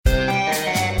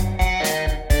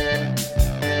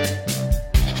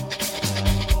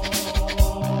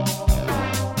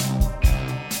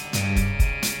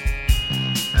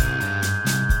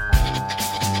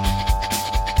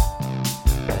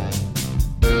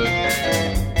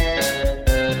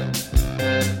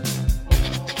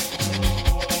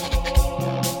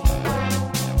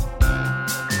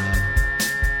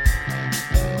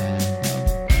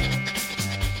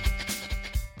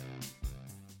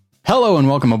and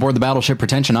welcome aboard the Battleship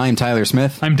Pretension. I am Tyler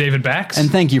Smith. I'm David Bax.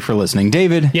 And thank you for listening.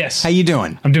 David, yes. How you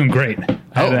doing? I'm doing great.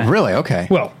 Really? Okay.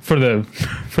 Well, for the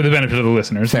benefit of the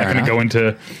listeners, Fair I'm not going to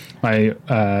go into my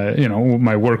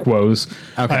my work woes.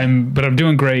 Okay. But I'm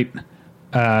doing great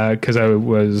because I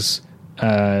was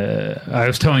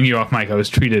telling you off mic, I was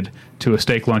treated to a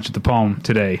steak lunch at the Palm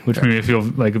today, which made me feel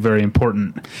like a very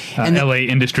important LA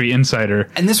industry insider.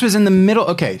 And this was in the middle.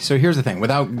 Okay, so here's the thing.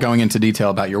 Without going into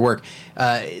detail about your work,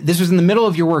 this was in the middle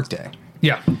of your work day.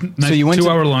 Yeah. So you went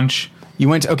 2-hour lunch. You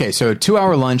went to, okay, so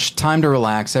 2-hour lunch, time to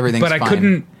relax, everything's fine. But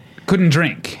I couldn't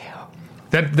drink.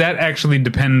 That actually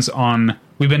depends on.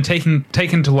 We've been taken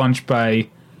to lunch by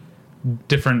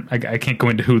different. I can't go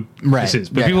into who this is,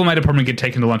 but people in my department get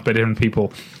taken to lunch by different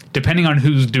people. Depending on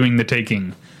who's doing the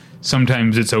taking,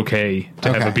 sometimes it's okay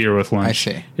to have a beer with lunch. I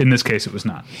see. In this case, it was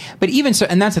not. But even so,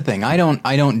 and that's the thing. I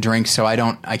don't drink, so I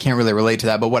can't really relate to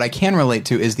that. But what I can relate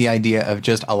to is the idea of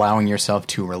just allowing yourself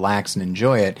to relax and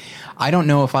enjoy it. I don't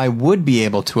know if I would be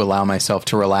able to allow myself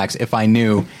to relax if I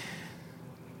knew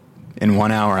in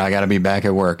 1 hour I got to be back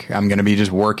at work. I'm going to be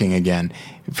just working again.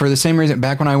 For the same reason,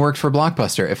 back when I worked for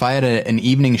Blockbuster, if I had an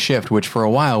evening shift, which for a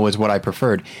while was what I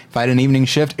preferred, if I had an evening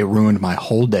shift, it ruined my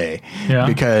whole day. Yeah.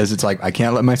 Because it's like, I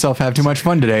can't let myself have too much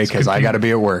fun today because I got to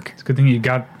be at work. It's a good thing you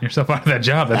got yourself out of that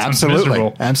job. That sounds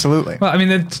miserable. Absolutely. Well, I mean,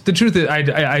 the truth is,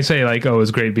 I say like, oh, it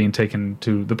was great being taken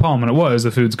to the Palm, and it was.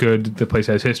 The food's good. The place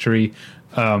has history.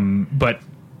 But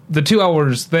the 2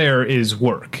 hours there is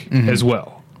work as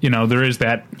well. You know, there is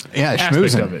that aspect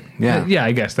schmoozing of it. Yeah,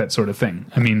 I guess that sort of thing.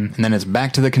 I mean... And then it's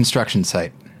back to the construction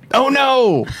site. Oh,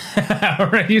 no! All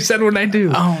right, you said what I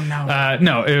do. Oh, no.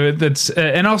 No, that's...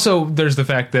 and also, there's the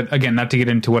fact that, again, not to get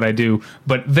into what I do,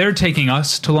 but they're taking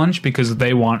us to lunch because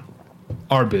they want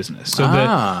our business. So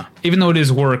that even though it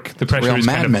is work, the pressure is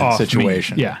kind of off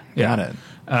situation. Me. Yeah. Got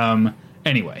it.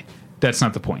 Anyway, that's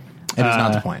not the point. It is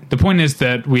not the point. The point is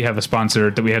that we have a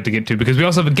sponsor that we have to get to because we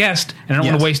also have a guest, and I don't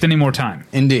want to waste any more time.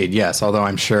 Indeed, yes. Although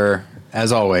I'm sure,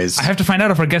 as always... I have to find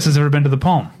out if our guest has ever been to the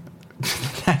Palm.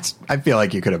 I feel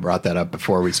like you could have brought that up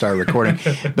before we started recording,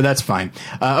 but that's fine.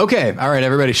 Okay, all right,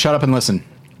 everybody, shut up and listen.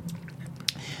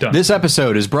 Done. This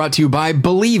episode is brought to you by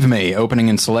Believe Me, opening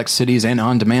in select cities and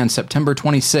on demand September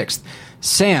 26th.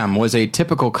 Sam was a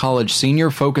typical college senior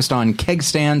focused on keg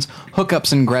stands,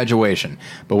 hookups, and graduation.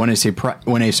 But when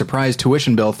a surprise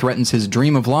tuition bill threatens his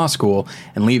dream of law school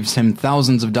and leaves him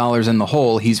thousands of dollars in the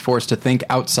hole, he's forced to think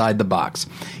outside the box.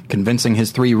 Convincing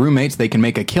his 3 roommates they can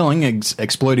make a killing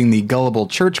exploiting the gullible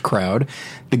church crowd,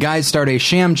 the guys start a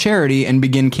sham charity and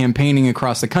begin campaigning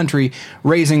across the country,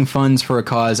 raising funds for a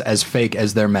cause as fake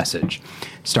as their message.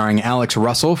 Starring Alex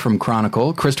Russell from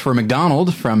Chronicle, Christopher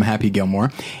McDonald from Happy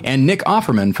Gilmore, and Nick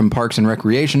Offerman from Parks and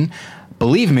Recreation,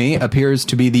 Believe Me appears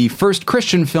to be the first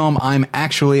Christian film I'm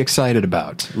actually excited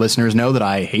about. Listeners know that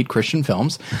I hate Christian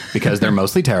films because they're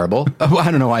mostly terrible. I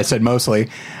don't know why I said mostly.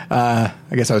 I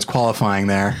guess I was qualifying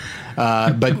there.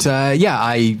 But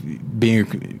I, being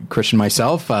a Christian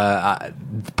myself, part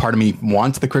of me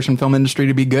wants the Christian film industry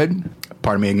to be good.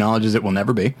 Part of me acknowledges it will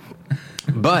never be.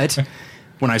 But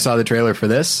when I saw the trailer for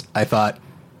this, I thought,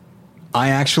 I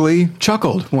actually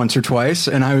chuckled once or twice,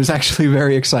 and I was actually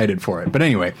very excited for it. But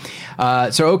anyway,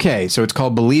 so it's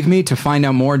called Believe Me. To find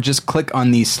out more, just click on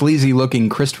the sleazy-looking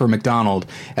Christopher McDonald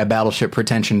at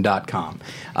battleshippretension.com.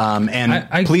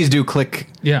 And please do click.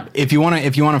 Yeah. If you want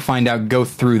to find out, go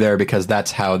through there because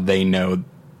that's how they know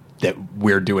that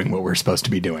we're doing what we're supposed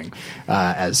to be doing.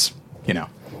 As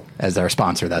our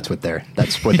sponsor, that's what they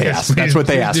ask. That's what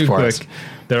they ask for us.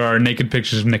 There are naked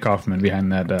pictures of Nick Offerman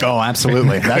behind that. Oh,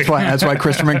 absolutely. That's why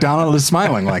Christopher McDonald is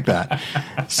smiling like that.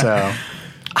 So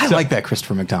I like that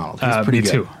Christopher McDonald. He's pretty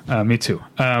good. Me too.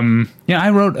 I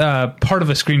wrote part of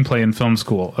a screenplay in film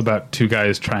school about 2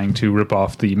 guys trying to rip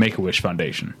off the Make-A-Wish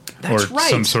Foundation. That's or right.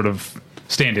 Some sort of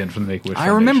stand-in from the Make-A-Wish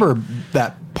Foundation. I remember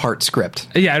that part script.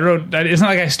 Yeah, I wrote... It's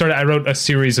not like I wrote a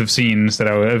series of scenes that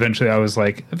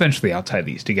eventually I'll tie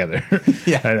these together.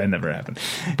 Yeah. That never happened.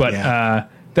 But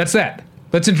that's that.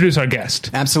 Let's introduce our guest.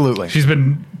 Absolutely. She's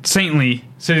been saintly,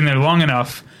 sitting there long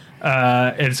enough.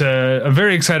 It's a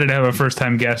very excited to have a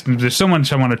first-time guest. And there's so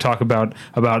much I want to talk about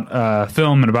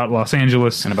film and about Los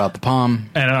Angeles. And about the Palm.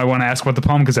 And I want to ask about the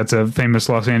Palm because that's a famous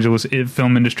Los Angeles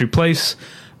film industry place.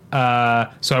 So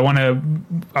I want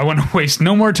to waste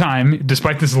no more time,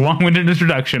 despite this long-winded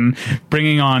introduction,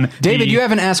 bringing on David. You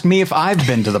haven't asked me if I've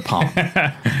been to the Palm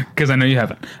because I know you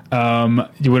haven't.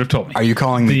 You would have told me. Are you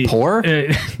calling me poor?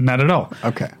 Not at all.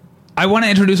 Okay. I want to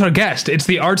introduce our guest. It's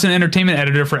the arts and entertainment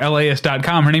editor for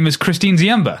LAist.com. Her name is Christine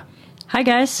Ziemba. Hi,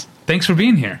 guys. Thanks for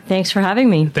being here. Thanks for having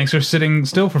me. Thanks for sitting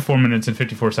still for 4 minutes and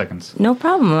 54 seconds. No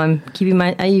problem. I'm keeping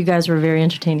you guys were very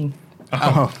entertaining.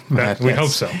 We hope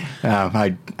so.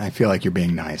 I feel like you're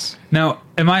being nice. Now,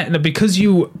 because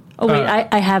you... Oh, wait,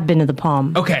 I have been to the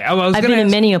Palm. Okay, I've been to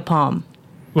many a Palm.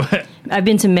 What? I've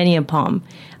been to many a Palm.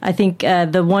 I think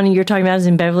the one you're talking about is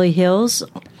in Beverly Hills.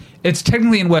 It's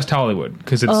technically in West Hollywood,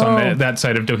 because it's on that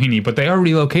side of Doheny, but they are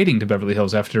relocating to Beverly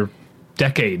Hills after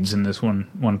decades in this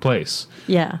one place.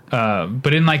 Yeah.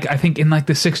 But I think in the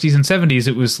 60s and 70s,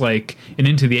 it was like, and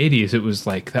into the 80s, it was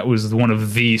like, that was one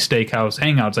of the steakhouse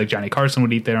hangouts. Like Johnny Carson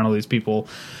would eat there and all these people.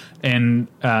 And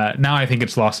now I think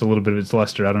it's lost a little bit of its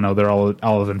luster. I don't know. They're all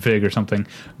Olive and Fig or something.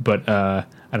 But I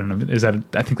don't know.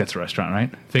 I think that's a restaurant,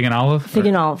 right? Fig and Olive? Fig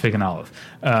and Olive. Fig and Olive.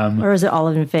 Or is it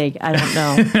Olive and Fig? I don't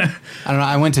know. I don't know.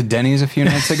 I went to Denny's a few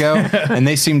nights ago, and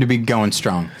they seem to be going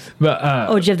strong.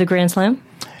 But, did you have the Grand Slam?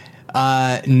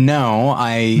 No.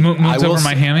 Moons over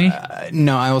my hammy?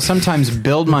 No, I will sometimes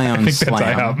build my own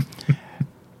slam.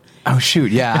 Oh,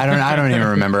 shoot. Yeah, I don't even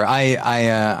remember.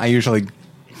 I usually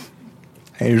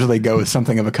go with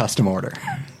something of a custom order.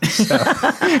 So,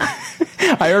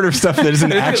 I order stuff that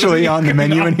isn't actually on the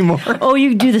menu anymore. Oh,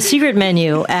 you do the secret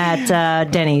menu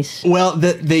at Denny's. Well,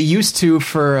 they used to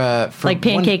for like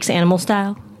pancakes animal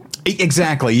style?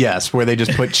 Exactly, yes, where they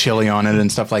just put chili on it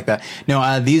and stuff like that.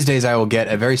 No, these days I will get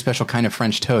a very special kind of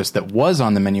French toast that was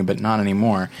on the menu but not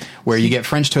anymore, where you get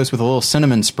French toast with a little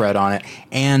cinnamon spread on it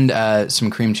and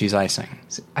some cream cheese icing.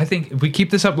 I think if we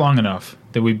keep this up long enough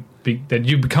that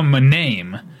you become a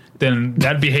name, then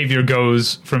that behavior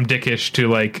goes from dickish to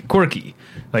like quirky.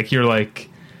 Like you're like,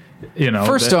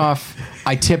 First off,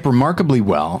 I tip remarkably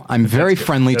well. I'm very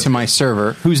friendly to my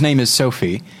server, whose name is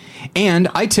Sophie. And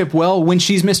I tip well when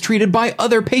she's mistreated by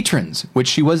other patrons, which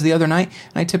she was the other night,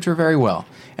 and I tipped her very well.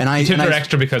 And I tipped her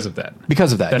extra because of that.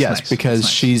 Because of that, That's yes. Nice.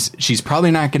 Because nice. She's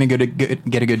probably not going to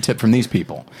get a good tip from these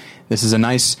people. This is a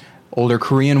nice older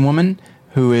Korean woman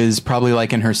who is probably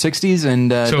like in her 60s and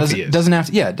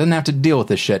doesn't have to deal with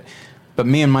this shit. But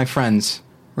me and my friends,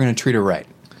 we're going to treat her right.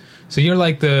 So you're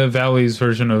like the Valley's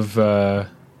version of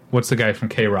what's the guy from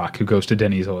K-Rock who goes to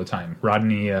Denny's all the time?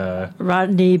 Rodney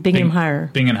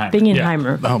Bingenheimer.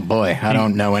 Bingenheimer. Yeah. Oh boy, I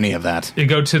don't know any of that. You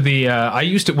go to the I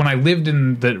used to when I lived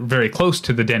in the very close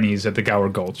to the Denny's at the Gower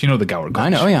Gulch. You know the Gower Gulch. I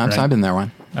know. Yeah, right? I've been there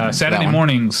one. Saturday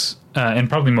mornings. And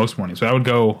probably most mornings, but I would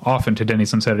go often to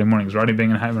Denny's on Saturday mornings. Rodney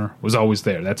Bingenheimer was always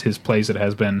there. That's his place. It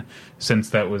has been since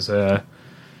that was.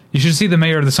 You should see the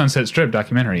Mayor of the Sunset Strip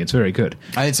documentary. It's very good.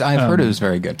 I've heard it was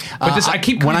very good. But I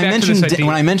keep coming back to this idea.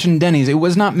 When I mentioned Denny's, it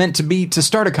was not meant to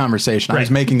start a conversation. Right. I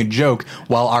was making a joke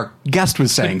while our guest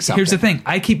was saying something. Here's the thing.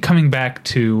 I keep coming back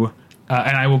to,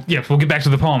 and I will. Yeah, we'll get back to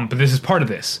the poem, but this is part of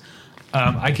this.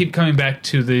 I keep coming back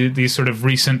to these sort of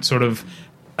recent sort of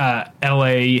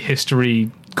L.A.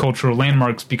 history. Cultural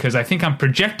landmarks because I think I'm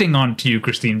projecting onto you,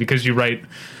 Christine, because you write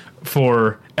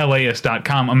for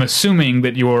LAist.com. I'm assuming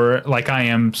that you're, like I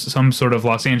am, some sort of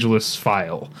Los Angeles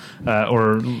file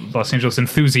or Los Angeles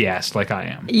enthusiast like I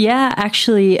am. Yeah,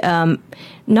 actually,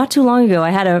 not too long ago,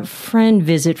 I had a friend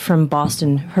visit from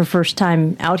Boston, her first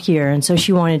time out here, and so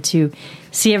she wanted to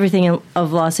see everything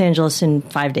of Los Angeles in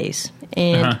 5 days.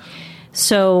 And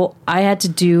so I had to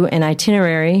do an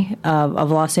itinerary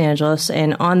of Los Angeles,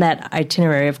 and on that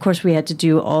itinerary, of course, we had to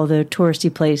do all the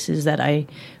touristy places that I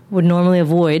would normally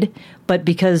avoid. But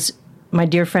because my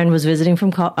dear friend was visiting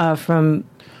from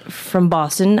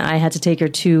Boston, I had to take her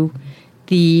to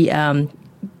the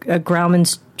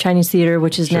Grauman's Chinese Theater,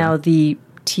 which is now the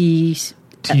TCL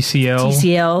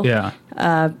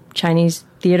Chinese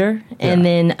Theater, and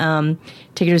then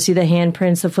take her to see the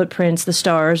handprints, the footprints, the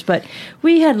stars. But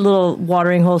we had little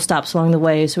watering hole stops along the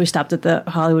way, so we stopped at the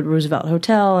Hollywood Roosevelt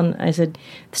Hotel, and I said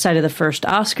the site of the first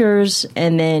Oscars,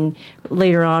 and then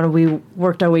later on we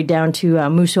worked our way down to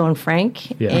Musso and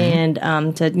Frank, and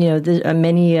said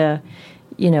many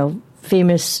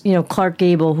famous, Clark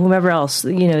Gable, whomever else,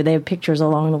 they have pictures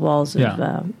along the walls of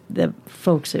the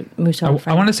folks at Musso and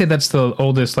Frank. I want to say that's the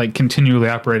oldest, continually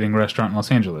operating restaurant in Los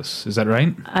Angeles. Is that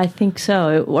right? I think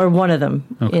so, or one of them.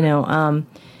 Okay.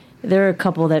 There are a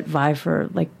couple that vie for,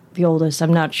 the oldest.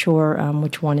 I'm not sure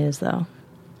which one is, though.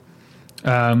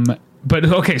 But,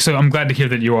 okay, so I'm glad to hear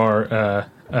that you are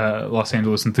a Los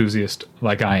Angeles enthusiast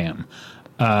like I am.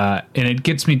 And it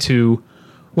gets me to,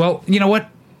 well, you know what?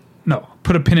 No,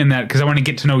 put a pin in that because I want to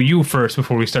get to know you first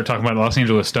before we start talking about Los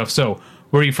Angeles stuff. So,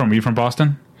 where are you from? Are you from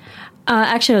Boston?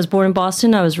 Actually, I was born in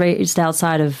Boston. I was raised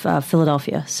outside of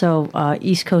Philadelphia, so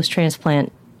East Coast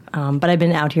transplant. But I've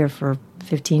been out here for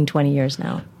 15, 20 years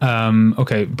now.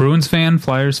 Okay, Bruins fan,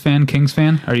 Flyers fan, Kings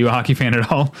fan? Are you a hockey fan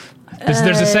at all?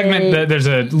 There's a segment. There's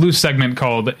a loose segment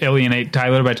called "Alienate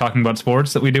Tyler" by talking about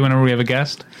sports that we do whenever we have a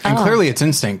guest. And clearly, it's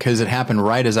instinct because it happened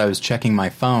right as I was checking my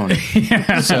phone.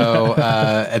 So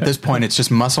at this point, it's just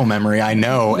muscle memory. I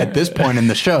know at this point in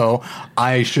the show,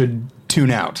 I should tune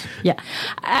out. Yeah,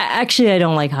 actually, I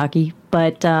don't like hockey,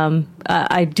 but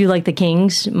I do like the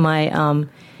Kings. My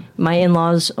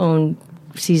in-laws own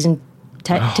season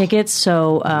tickets,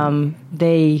 so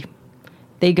they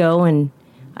go and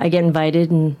I get invited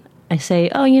and I say,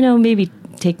 oh, maybe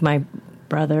take my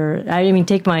brother. I mean,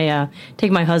 take my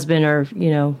husband or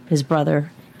his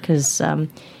brother because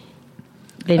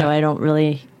they know I don't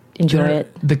really enjoy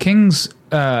it. The Kings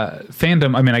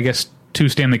fandom. I mean, I guess 2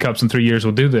 Stanley Cups in 3 years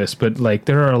will do this, but like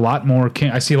there are a lot more.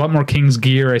 I see a lot more Kings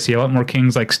gear. I see a lot more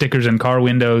Kings like stickers in car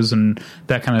windows and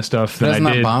that kind of stuff. Doesn't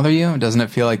that bother you? Doesn't it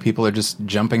feel like people are just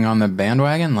jumping on the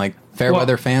bandwagon, like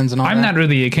Fairweather fans and all that? I'm not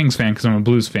really a Kings fan because I'm a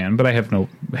Blues fan, but I have no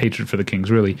hatred for the Kings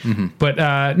really. Mm-hmm.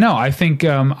 But no, I think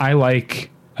I like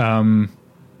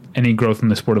any growth in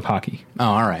the sport of hockey. Oh,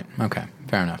 all right, okay,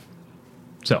 fair enough.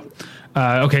 So,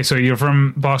 okay, so you're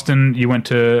from Boston. You went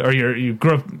to, or you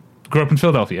grew up in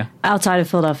Philadelphia. Outside of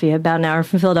Philadelphia, about an hour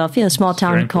from Philadelphia, a small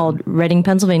town called Reading,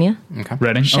 Pennsylvania. Okay.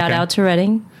 Reading. Shout out to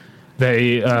Reading.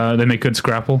 They make good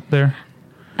scrapple there.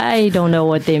 I don't know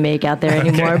what they make out there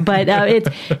anymore, but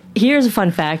here's a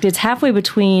fun fact. It's halfway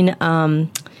between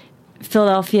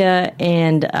Philadelphia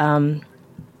and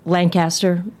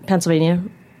Lancaster, Pennsylvania,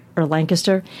 or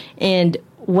Lancaster. And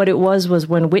what it was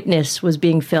when Witness was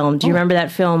being filmed. Do you remember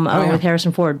that film with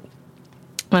Harrison Ford?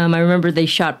 I remember they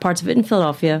shot parts of it in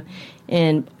Philadelphia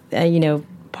and,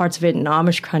 parts of it in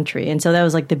Amish country. And so that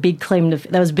was like the big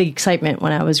that was big excitement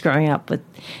when I was growing up. But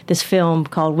this film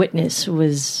called Witness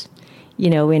was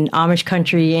in Amish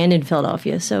country and in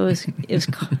Philadelphia. So it was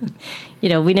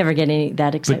we never get any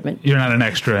that excitement. But you're not an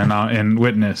extra in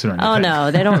Witness or anything. Oh,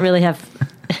 no, they don't really have...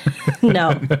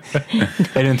 No.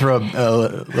 They didn't throw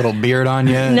a little beard on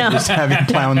you? No. Just have you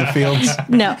plowing the fields?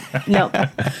 No.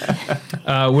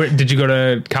 Where did you go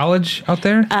to college out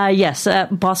there? Yes,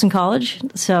 Boston College.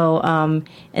 So, and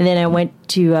then I went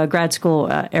to grad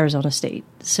school, Arizona State.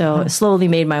 So slowly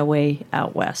made my way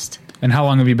out west. And how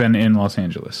long have you been in Los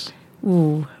Angeles?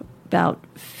 Ooh, about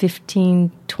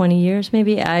 15, 20 years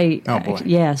maybe.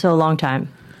 So a long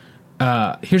time.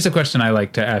 Here's a question I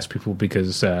like to ask people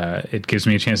because it gives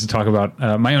me a chance to talk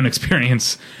about my own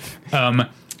experience.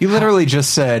 You literally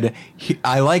just said,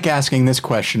 I like asking this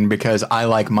question because I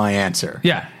like my answer.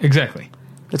 Yeah, exactly.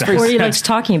 Or he likes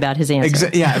talking about his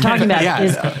answer. Talking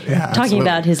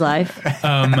about his life.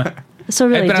 So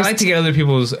really, but I like to get other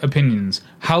people's opinions.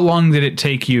 How long did it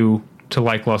take you to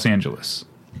like Los Angeles?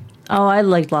 Oh, I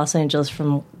liked Los Angeles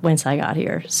from once I got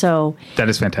here. So that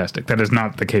is fantastic. That is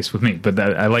not the case with me, but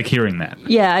I like hearing that.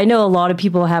 Yeah, I know a lot of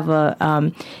people have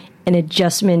an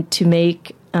adjustment to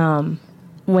make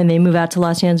when they move out to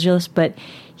Los Angeles. But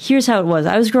here's how it was: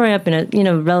 I was growing up in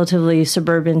a relatively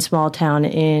suburban small town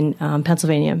in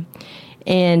Pennsylvania,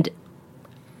 and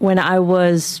when I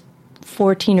was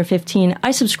 14 or 15,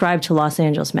 I subscribed to Los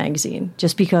Angeles Magazine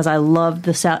just because I loved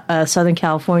the Southern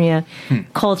California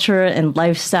culture and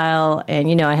lifestyle.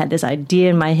 And, I had this idea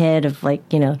in my head of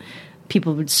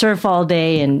people would surf all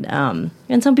day and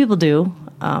some people do.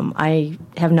 I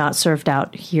have not surfed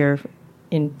out here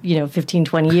in, 15,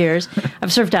 20 years. I've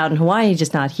surfed out in Hawaii,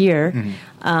 just not here.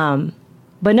 Mm-hmm.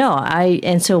 But no,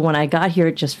 and so when I got here,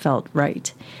 it just felt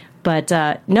right. But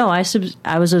no,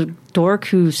 I was a dork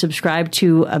who subscribed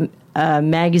to a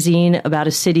magazine about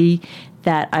a city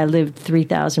that I lived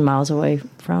 3,000 miles away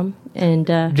from, and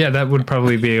that would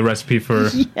probably be a recipe for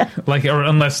or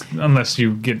unless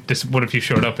you get what if you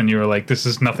showed up and you were like, this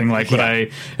is nothing like what I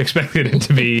expected it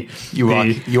to be. You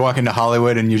walk into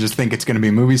Hollywood and you just think it's going to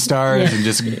be movie stars and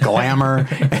just glamour,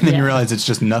 and then you realize it's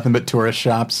just nothing but tourist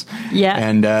shops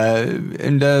and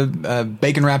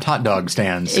bacon wrapped hot dog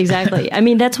stands. Exactly. I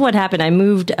mean, that's what happened. I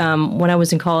moved when I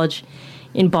was in college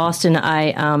in Boston.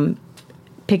 I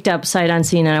picked up sight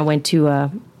unseen and I went to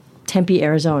Tempe,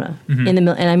 Arizona, and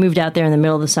I moved out there in the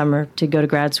middle of the summer to go to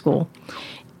grad school.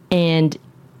 And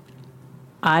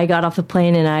I got off the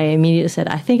plane and I immediately said,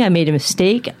 I think I made a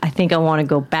mistake. I think I want to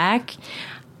go back.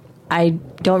 I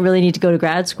don't really need to go to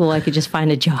grad school. I could just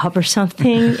find a job or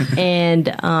something. And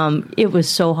it was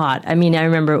so hot. I mean, I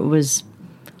remember it was,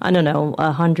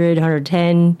 100,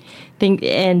 110 thing.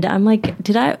 And I'm like,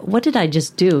 what did I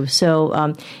just do?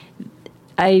 So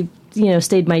I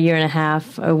stayed my year and a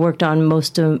half. I worked on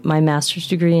most of my master's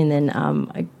degree, and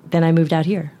then I moved out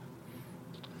here.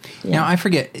 Yeah. Now, I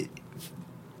forget,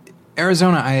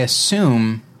 Arizona, I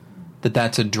assume,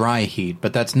 that's a dry heat,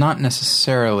 but that's not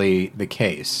necessarily the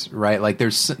case, right? Like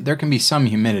there can be some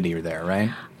humidity there,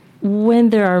 right? When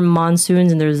there are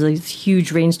monsoons and there's these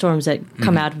huge rainstorms that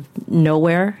come out of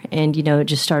nowhere and, it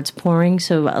just starts pouring.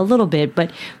 So a little bit,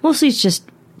 but mostly it's just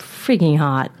freaking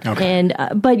hot. Okay. And,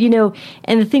 but,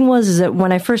 and the thing is that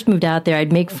when I first moved out there,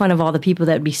 I'd make fun of all the people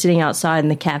that would be sitting outside in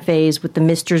the cafes with the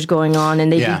misters going on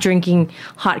and they'd be drinking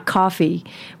hot coffee.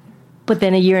 But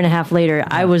then a year and a half later,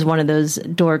 I was one of those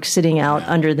dorks sitting out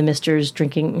under the misters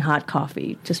drinking hot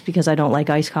coffee. Just because I don't like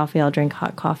iced coffee, I'll drink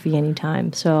hot coffee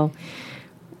anytime. So...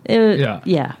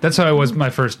 yeah. That's how I was my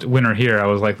first winter here. I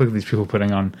was like, look at these people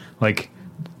putting on like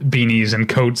beanies and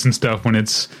coats and stuff when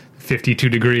it's 52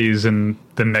 degrees, and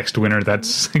the next winter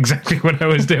that's exactly what I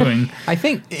was doing. I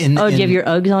think do you have your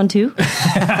Uggs on too?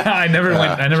 I never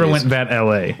went that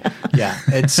LA. Yeah,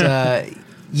 it's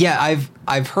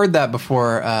I've heard that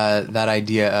before, that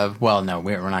idea of, well, no,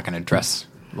 we're not going to dress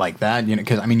like that,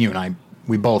 because you and I,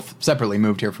 we both separately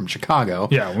moved here from Chicago.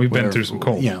 Yeah, we've been through some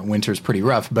cold. Winter's pretty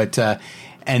rough, but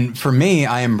and for me,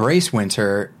 I embrace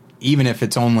winter, even if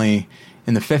it's only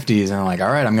in the 50s, and I'm like,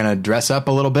 all right, I'm going to dress up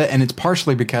a little bit, and it's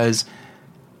partially because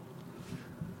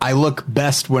I look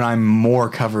best when I'm more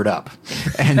covered up.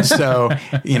 And so,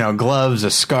 gloves,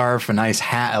 a scarf, a nice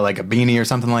hat, like a beanie or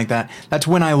something like that, that's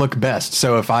when I look best.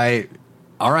 So if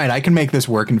all right, I can make this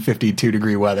work in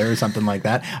 52-degree weather or something like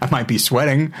that. I might be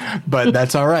sweating, but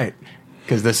that's all right,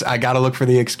 because I got to look for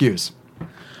the excuse.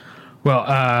 Well,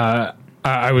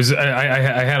 I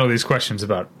had all these questions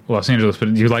about Los Angeles, but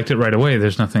you liked it right away.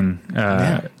 There's nothing.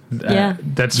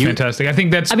 That's fantastic. I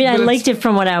think that's. I liked it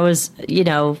from when I was,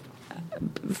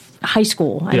 high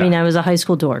school. I was a high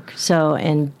school dork. So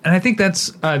and I think that's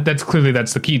clearly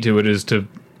that's the key to it, is to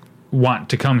want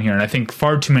to come here. And I think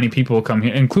far too many people come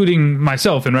here, including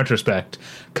myself in retrospect,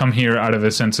 come here out of a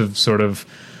sense of sort of,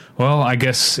 well, I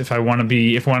guess if I want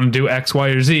to do X, Y,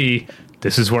 or Z,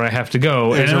 this is where I have to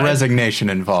go. There's a resignation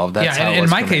involved. That's how in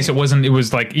my case, it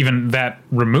was like even that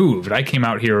removed. I came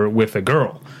out here with a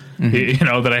girl,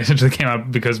 that I essentially came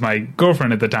out because my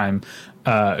girlfriend at the time,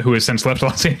 who has since left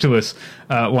Los Angeles,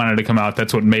 wanted to come out.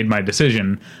 That's what made my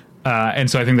decision. And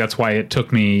so I think that's why it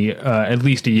took me at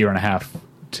least a year and a half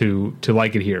to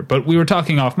like it here. But we were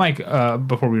talking off mic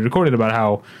before we recorded about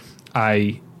how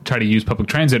I try to use public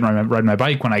transit and ride my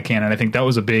bike when I can. And I think that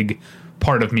was a big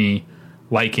part of me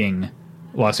liking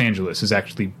Los Angeles, is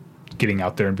actually getting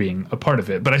out there and being a part of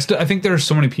it. But I think there are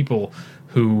so many people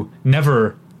who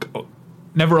never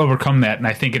overcome that, and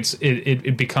I think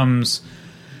it becomes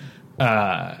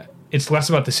it's less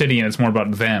about the city and it's more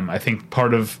about them. I think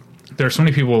there are so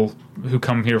many people who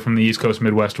come here from the East Coast,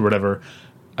 Midwest, or whatever,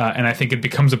 and I think it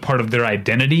becomes a part of their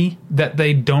identity that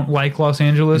they don't like Los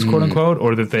Angeles, quote unquote,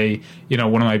 or that they,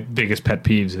 one of my biggest pet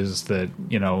peeves is that,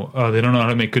 they don't know how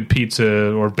to make good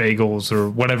pizza or bagels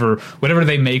or whatever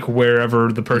they make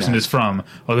wherever the person is from.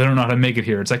 Oh, they don't know how to make it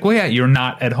here. It's like, well, yeah, you're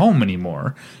not at home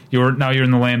anymore. You're in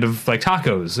the land of like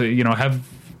tacos.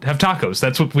 Have tacos.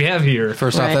 That's what we have here.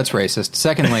 First off, that's racist.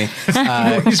 Secondly,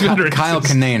 Kyle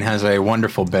Kinane has a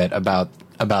wonderful bit about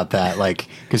that, like,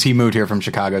 because he moved here from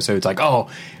Chicago, so it's like, oh,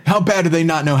 how bad do they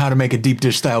not know how to make a deep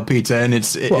dish style pizza? And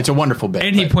it's a wonderful bit.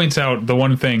 And he points out the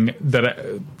one thing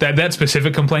that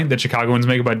specific complaint that Chicagoans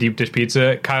make about deep dish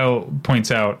pizza. Kyle points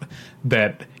out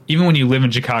that even when you live in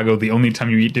Chicago, the only time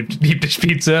you eat deep dish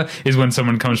pizza is when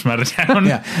someone comes from out of town.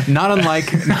 Yeah, not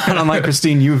unlike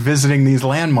Christine, you visiting these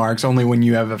landmarks only when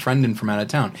you have a friend in from out of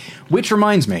town. Which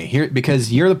reminds me, here,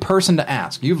 because you're the person to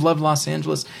ask. You've loved Los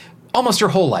Angeles almost your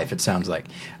whole life, it sounds like,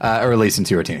 or at least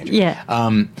since you were a teenager.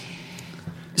 Yeah.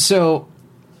 So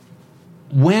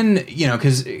when,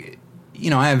 because,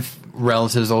 I have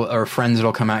relatives or friends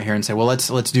that'll come out here and say, well,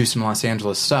 let's do some Los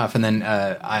Angeles stuff. And then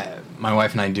my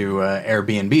wife and I do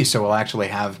Airbnb, so we'll actually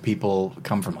have people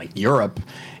come from like Europe,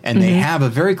 and they have a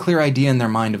very clear idea in their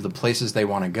mind of the places they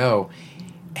want to go.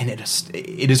 And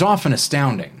it is often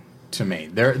astounding to me.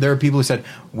 There are people who said,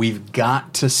 we've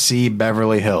got to see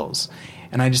Beverly Hills.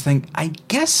 And I just think, I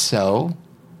guess so.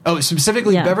 Oh,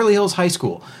 specifically Beverly Hills High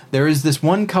School. There is this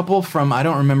one couple from, I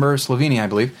don't remember, Slovenia, I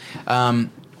believe,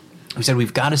 who said,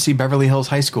 we've got to see Beverly Hills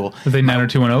High School. Are they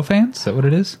 90210 fans? Is that what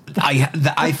it is?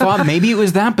 I thought maybe it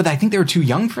was that, but I think they were too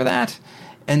young for that.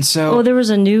 And so... Oh, there was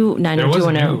a new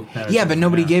 90210. Yeah, but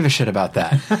nobody gave a shit about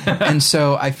that. And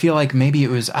so I feel like maybe it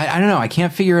was... I don't know. I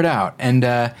can't figure it out. And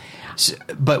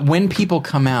but when people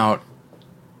come out,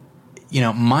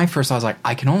 my first thought was like,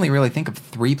 I can only really think of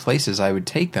 3 places I would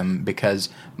take them, because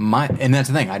and that's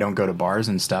the thing, I don't go to bars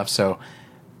and stuff, so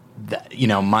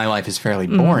my life is fairly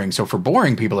boring. So for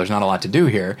boring people, there's not a lot to do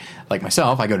here. Like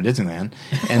myself, I go to Disneyland,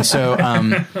 and so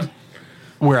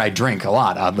where I drink a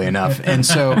lot, oddly enough. And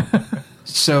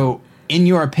so in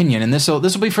your opinion, and this will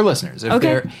be for listeners,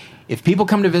 if people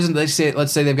come to visit,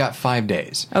 let's say they've got 5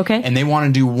 days, and they want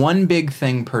to do one big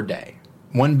thing per day,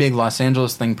 one big Los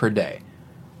Angeles thing per day,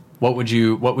 what would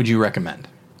you recommend?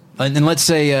 And let's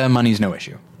say money's no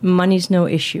issue. Money's no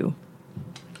issue.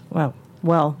 Wow.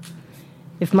 Well,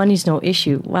 if money's no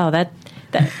issue, that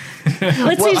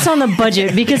let's say it's on the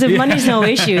budget, because if money's no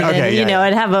issue, then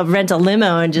I'd have a rent a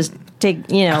limo and just take,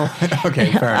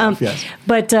 Okay, fair enough. Yes.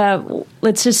 But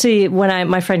let's just see, when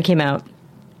my friend came out,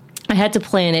 I had to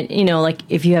plan it. Like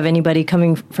if you have anybody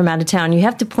coming from out of town, you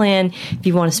have to plan if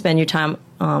you want to spend your time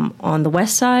on the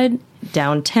west side,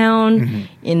 downtown,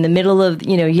 in the middle of,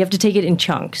 you have to take it in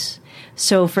chunks.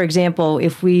 So, for example,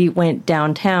 if we went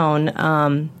downtown,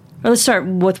 or let's start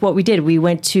with what we did. We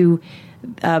went to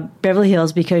Beverly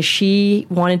Hills because she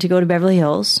wanted to go to Beverly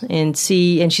Hills and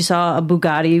she saw a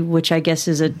Bugatti, which I guess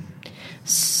is a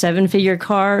 7-figure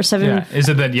car. Is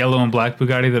it that yellow and black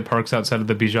Bugatti that parks outside of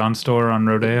the Bijan store on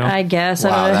Rodeo? I guess.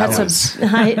 Wow, I don't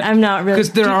know. I'm not really,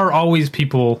 because there are always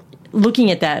people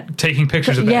looking at that, taking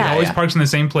pictures of that. Yeah. It always parks in the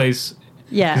same place.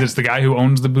 Yeah, because it's the guy who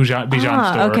owns the Bijan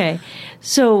store. Okay,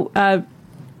 so.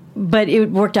 But it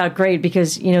worked out great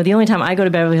because, the only time I go to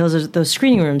Beverly Hills is those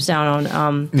screening rooms down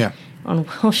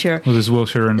on Wilshire. Well, there's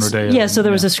Wilshire and Rodeo. Yeah, so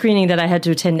there was a screening that I had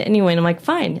to attend anyway, and I'm like,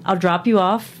 fine, I'll drop you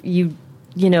off. You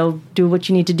do what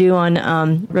you need to do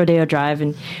on Rodeo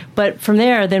Drive. But from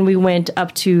there, then we went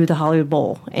up to the Hollywood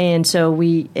Bowl. And so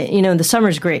we, the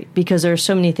summer's great because there are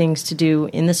so many things to do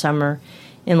in the summer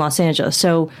in Los Angeles.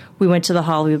 So we went to the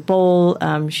Hollywood Bowl.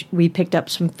 We picked up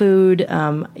some food.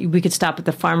 We could stop at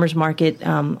the farmer's market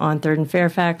on 3rd and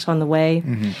Fairfax on the way.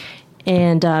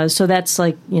 And so that's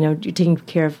like, you're taking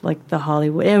care of like the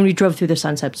Hollywood. And we drove through the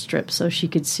Sunset Strip so she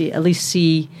could at least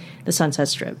see the Sunset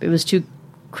Strip. It was too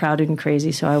crowded and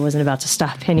crazy, so I wasn't about to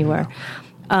stop anywhere.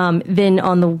 Then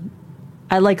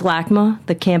I like LACMA,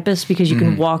 the campus, because you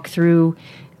can walk through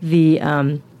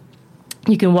the...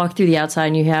 you can walk through the outside,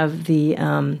 and you have the... you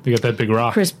got that big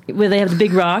rock. They have the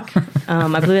big rock. I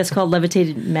believe that's called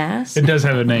Levitated Mass. It does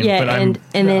have a name, but and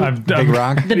then Big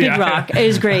Rock? The Big Rock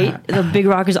is great. The Big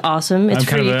Rock is awesome. It's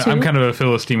free, too. I'm kind of a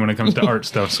Philistine when it comes to art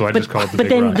stuff, so I just call it the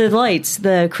Big Rock. But then the lights,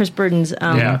 the Chris Burton's...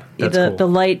 that's cool. The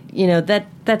light,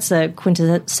 that's a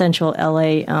quintessential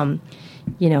L.A.,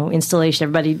 installation.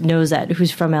 Everybody knows that,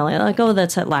 who's from LA. Like, oh,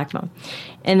 that's at LACMA.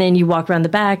 And then you walk around the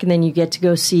back, and then you get to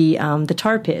go see the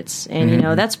tar pits. And,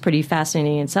 that's pretty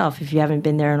fascinating in itself if you haven't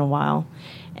been there in a while.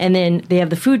 And then they have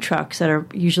the food trucks that are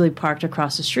usually parked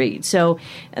across the street. So,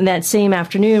 and that same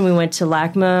afternoon, we went to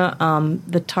LACMA,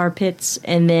 the tar pits,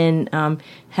 and then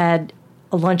had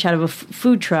a lunch out of a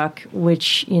food truck,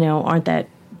 which, aren't that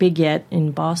big yet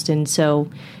in Boston. So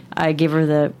I gave her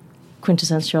the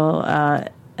quintessential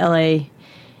LA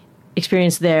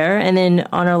experience there. And then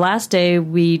on our last day,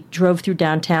 we drove through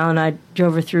downtown. I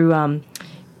drove her through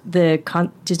the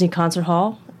Disney Concert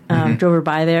Hall, drove her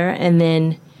by there, and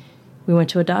then we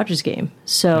went to a Dodgers game.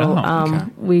 So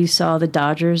we saw the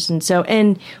Dodgers.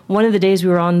 And one of the days we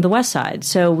were on the west side.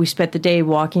 So we spent the day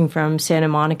walking from Santa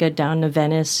Monica down to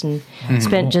Venice and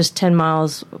spent just 10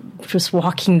 miles just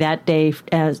walking that day.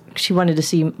 As she wanted to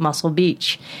see Muscle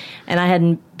Beach. And I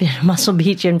hadn't been to Muscle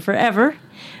Beach in forever.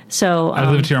 So I've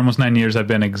lived here almost 9 years. I've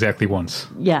been exactly once.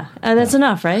 Yeah. That's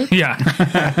enough, right? Yeah.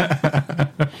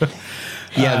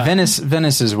 Yeah,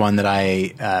 Venice is one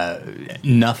that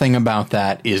nothing about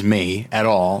that is me at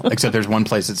all, except there's one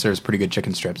place that serves pretty good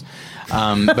chicken strips.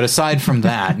 But aside from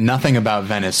that, nothing about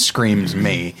Venice screams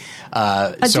me.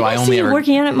 So I only ever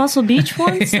working out at Muscle Beach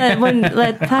once.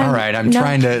 That time. All right, I'm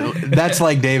trying to. That's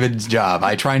like David's job.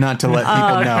 I try not to let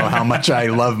people know how much I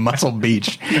love Muscle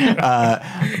Beach.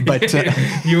 But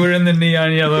you were in the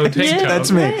neon yellow tank top.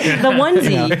 That's me. The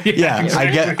onesie.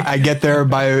 I get there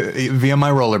via my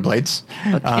rollerblades.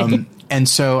 Okay. And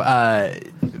so, I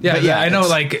know,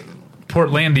 like,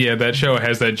 Portlandia, that show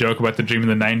has that joke about the dream of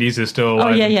the 90s is still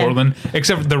alive in Portland.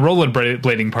 Except the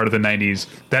rollerblading part of the 90s,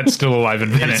 that's still alive in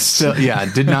Venice.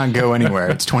 Did not go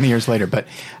anywhere. It's 20 years later. But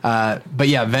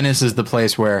yeah, Venice is the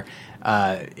place where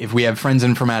if we have friends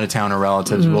in from out of town or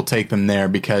relatives, we'll take them there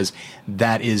because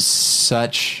that is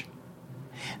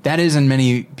in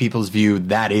many people's view,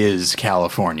 that is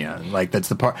California. Like, that's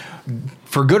the part,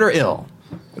 for good or ill.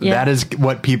 Yeah. That is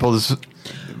people's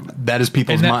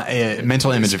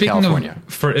mental image of California.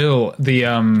 For ill, the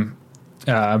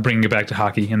bringing it back to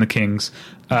hockey and the Kings.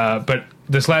 But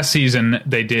this last season,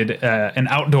 they did an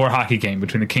outdoor hockey game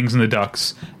between the Kings and the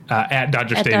Ducks at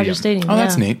Dodger Stadium. Oh,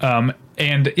 that's neat.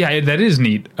 And yeah, that is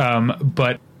neat.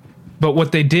 But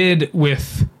what they did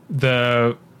with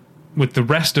the with the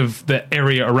rest of the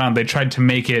area around, they tried to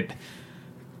make it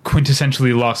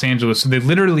quintessentially Los Angeles. So they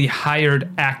literally hired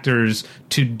actors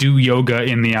to do yoga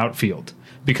in the outfield.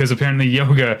 Because apparently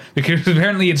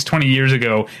it's 20 years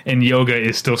ago, and yoga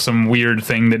is still some weird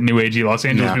thing that New Agey Los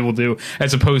Angeles people do,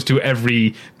 as opposed to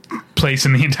every place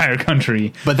in the entire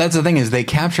country. But that's the thing, is they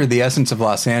captured the essence of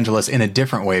Los Angeles in a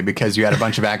different way, because you had a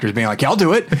bunch of actors being like, yeah, I'll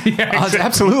do it. Yeah, exactly.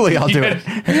 Absolutely, I'll do it.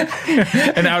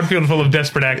 An outfield full of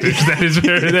desperate actors.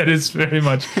 That is very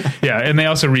much. Yeah, and they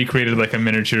also recreated like a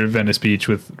miniature Venice Beach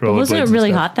with rollerblades. Wasn't it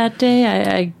really hot that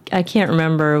day? I can't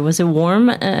remember. Was it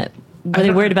warm? Were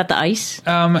they worried about the ice?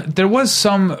 There was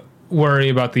some worry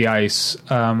about the ice,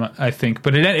 I think,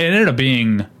 but it ended up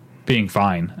being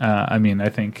fine. I mean, I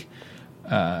think,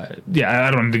 I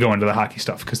don't need to go into the hockey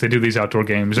stuff because they do these outdoor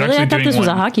games. Really? I thought this was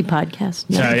a hockey podcast.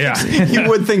 No. Yeah. You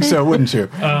would think so, wouldn't you?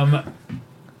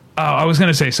 I was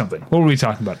going to say something. What were we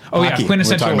talking about? Oh, hockey. Yeah,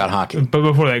 quintessential. We're talking about hockey. But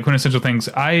before that, quintessential things.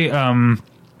 I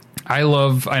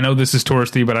know this is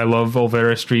touristy, but I love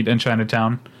Olvera Street in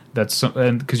Chinatown. That's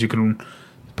because you can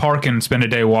park and spend a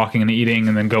day walking and eating,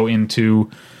 and then go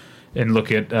into and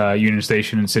look at Union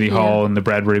Station and City Hall and the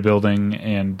Bradbury Building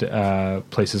and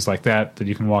places like that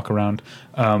you can walk around.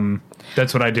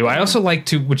 That's what I do. I also like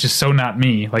to, which is so not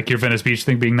me, like your Venice Beach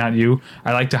thing being not you,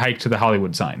 I like to hike to the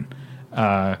Hollywood sign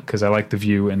because I like the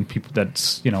view and people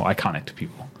that's iconic to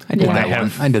people. I did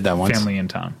that once. Family in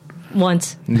town.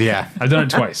 Once. Yeah. I've done it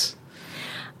twice.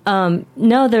 No,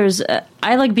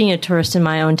 I like being a tourist in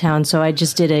my own town, so I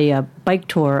just did a bike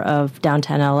tour of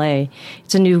downtown LA.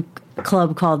 It's a new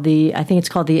club called the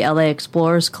LA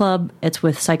Explorers Club. It's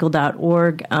with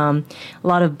cycle.org. A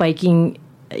lot of biking.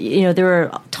 There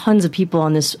were tons of people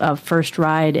on this first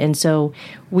ride, and so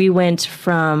we went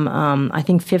from I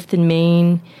think 5th and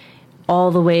Main all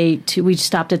the way to, we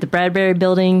stopped at the Bradbury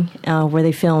Building where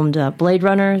they filmed Blade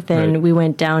Runner. Then we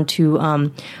went down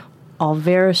to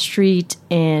Olvera Street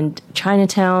and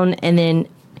Chinatown, and then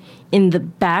in the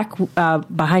back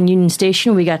behind Union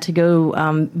Station, we got to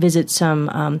go visit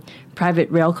some private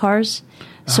rail cars.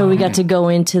 So we got to go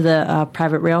into the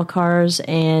private rail cars,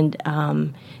 and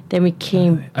then we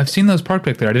came. I've seen those parked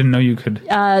back there. I didn't know you could.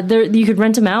 You could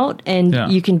rent them out,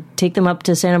 and you can take them up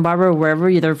to Santa Barbara or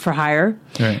wherever. They're for hire.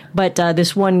 Right. But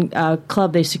this one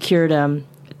club, they secured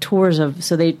tours of.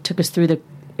 So they took us through the.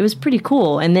 It was pretty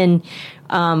cool, and then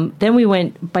we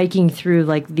went biking through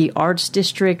like the Arts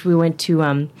District. We went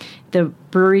to the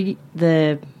brewery,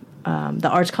 the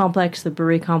Arts Complex, the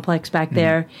brewery complex back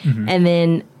there, and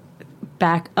then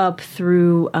back up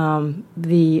through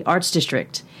the Arts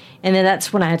District. And then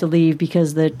that's when I had to leave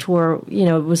because the tour,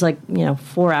 it was like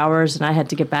 4 hours, and I had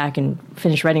to get back and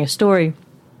finish writing a story.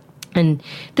 And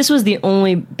this was the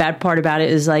only bad part about it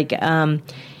is like.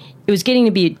 It was getting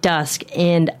to be at dusk,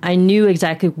 and I knew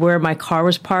exactly where my car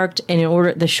was parked. And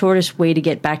the shortest way to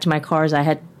get back to my car is I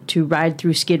had to ride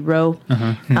through Skid Row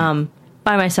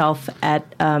by myself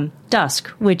at dusk,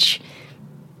 which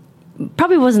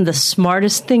probably wasn't the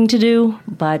smartest thing to do,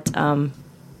 but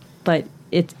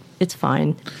it's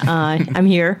fine. I'm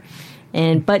here,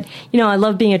 but I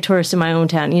love being a tourist in my own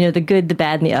town. The good, the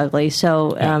bad, and the ugly.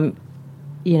 So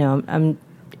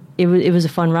it was a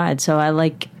fun ride. So I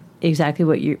like. Exactly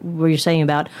what you're saying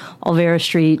about Olvera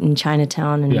Street and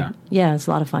Chinatown, and it's a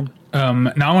lot of fun.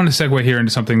 Now I want to segue here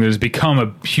into something that has become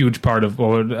a huge part of.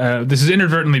 This has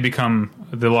inadvertently become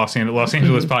the Los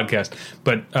Angeles podcast,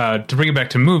 but to bring it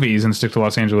back to movies and stick to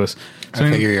Los Angeles.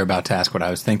 I figure you're about to ask what I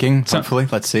was thinking. Hopefully,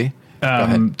 let's see.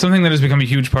 Something that has become a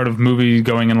huge part of movie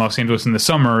going in Los Angeles in the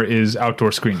summer is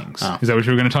outdoor screenings. Oh. Is that what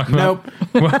you were going to talk about?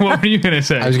 Nope. What were you going to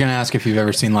say? I was going to ask if you've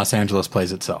ever seen Los Angeles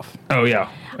Plays Itself. Oh, yeah.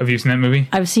 Have you seen that movie?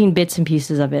 I've seen bits and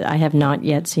pieces of it. I have not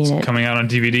yet seen it. Coming out on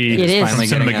DVD. It is. Finally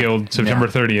Cinema Guild, September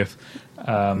 30th.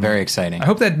 Very exciting. I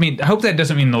hope that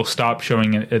doesn't mean they'll stop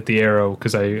showing it at the Arrow,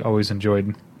 because I always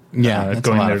enjoyed going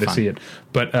there to see it.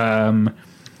 But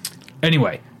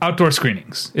anyway, outdoor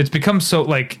screenings. It's become so,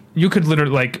 like, you could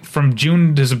literally, from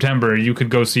June to September, you could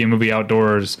go see a movie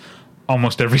outdoors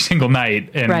almost every single night,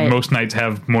 and most nights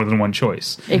have more than one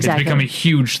choice. Exactly. It's become a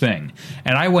huge thing.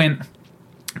 And I went,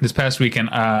 this past weekend,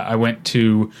 I went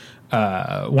to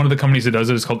one of the companies that does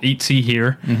it is called Eat See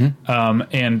Here.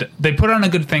 And they put on a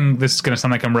good thing. This is going to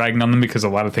sound like I'm ragging on them because a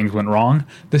lot of things went wrong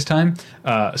this time,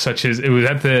 such as it was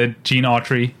at the Gene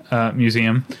Autry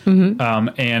Museum.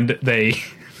 And they...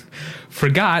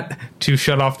 forgot to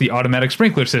shut off the automatic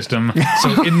sprinkler system.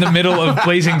 So in the middle of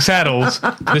Blazing Saddles,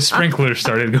 the sprinkler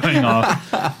started going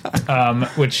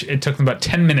off, which it took them about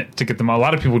 10 minutes to get them. A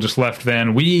lot of people just left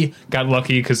then. We got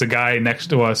lucky because the guy next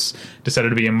to us decided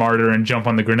to be a martyr and jump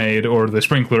on the grenade, or the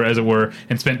sprinkler, as it were,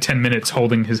 and spent 10 minutes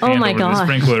holding his hand over the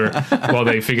sprinkler while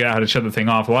they figured out how to shut the thing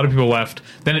off. A lot of people left.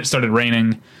 Then it started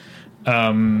raining.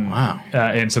 Wow.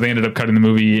 And so they ended up cutting the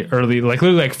movie early,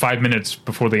 literally 5 minutes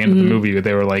before the end of the movie.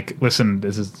 They were like, listen,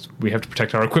 we have to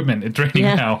protect our equipment. It's raining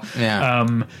now.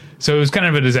 Yeah. So it was kind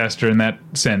of a disaster in that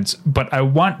sense. But I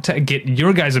want to get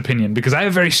your guys' opinion, because I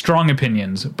have very strong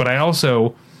opinions, but I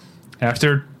also,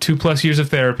 after 2+ years of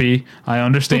therapy, I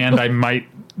understand I might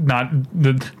not,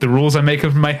 the rules I make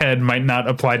of my head might not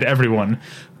apply to everyone,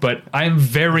 but I am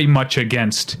very much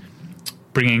against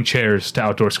bringing chairs to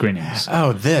outdoor screenings. Oh,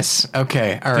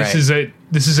 okay, all right.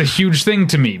 This is a huge thing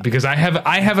to me, because I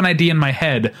have an idea in my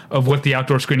head of what the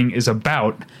outdoor screening is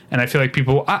about, and I feel like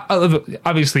people,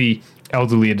 obviously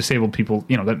elderly and disabled people,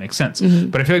 that makes sense. Mm-hmm.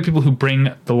 But I feel like people who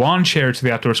bring the lawn chair to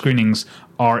the outdoor screenings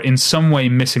are in some way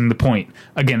missing the point.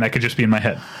 Again, that could just be in my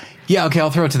head. Yeah, okay,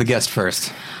 I'll throw it to the guest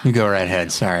first. You go right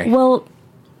ahead. Sorry. Well,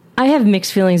 I have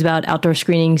mixed feelings about outdoor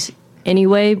screenings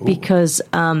anyway, because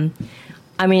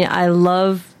I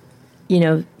love,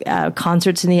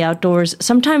 concerts in the outdoors.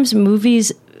 Sometimes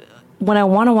movies, when I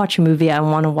want to watch a movie, I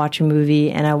want to watch a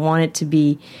movie, and I want it to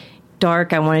be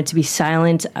dark. I want it to be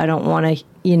silent. I don't want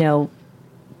to,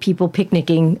 people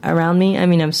picnicking around me.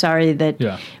 I'm sorry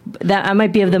that I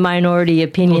might be of the minority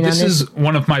opinion on this. This is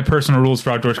one of my personal rules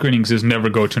for outdoor screenings: is never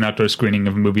go to an outdoor screening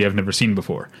of a movie I've never seen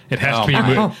before. It has to be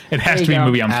a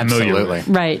movie I'm familiar with.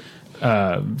 Right.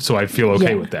 So I feel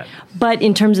okay with that. But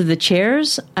in terms of the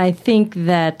chairs, I think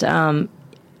that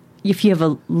if you have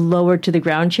a lower to the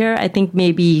ground chair, I think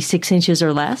maybe 6 inches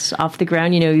or less off the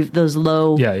ground, those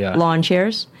low lawn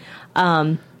chairs.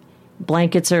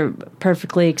 Blankets are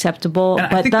perfectly acceptable,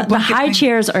 but the high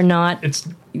chairs are not.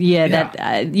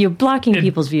 You're blocking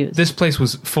people's views. This place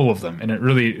was full of them, and it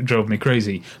really drove me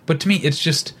crazy. But to me, it's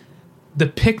just the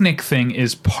picnic thing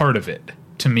is part of it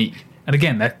to me. And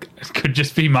again, that could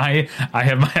just be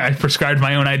I prescribed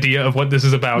my own idea of what this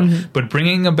is about. Mm-hmm. But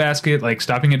bringing a basket, like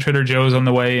stopping at Trader Joe's on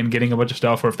the way and getting a bunch of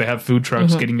stuff, or if they have food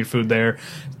trucks, getting your food there,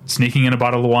 sneaking in a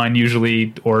bottle of wine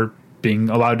usually, or being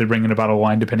allowed to bring in a bottle of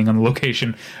wine depending on the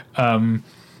location.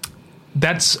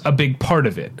 That's a big part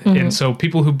of it. Mm-hmm. And so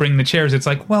people who bring the chairs, it's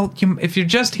like, well, if you're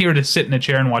just here to sit in a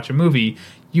chair and watch a movie,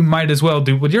 you might as well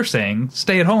do what you're saying,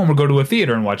 stay at home or go to a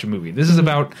theater and watch a movie. This is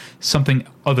about something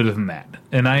other than that.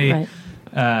 And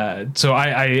so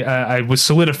I was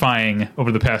solidifying over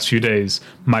the past few days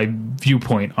my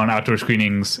viewpoint on outdoor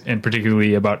screenings, and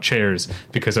particularly about chairs,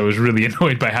 because I was really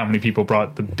annoyed by how many people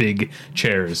brought the big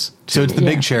chairs. So it's the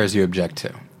big chairs you object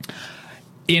to?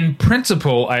 In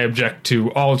principle, I object to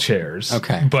all chairs.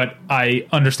 Okay. But I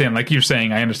understand, like you're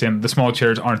saying, I understand the small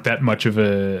chairs aren't that much of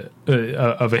a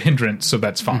hindrance, so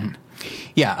that's fine.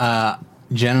 Mm-hmm. Yeah,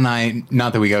 Jen and I,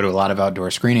 not that we go to a lot of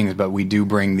outdoor screenings, but we do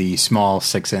bring the small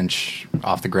 6-inch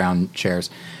off-the-ground chairs,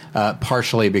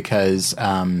 partially because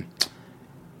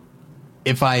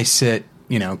if I sit,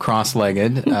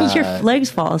 cross-legged... your legs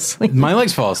fall asleep. My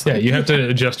legs fall asleep. Yeah, you have to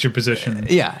adjust your position.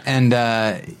 Yeah, and,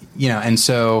 and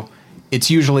so... It's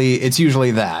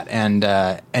usually that,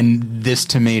 and this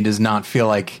to me does not feel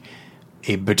like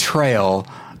a betrayal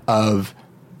of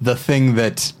the thing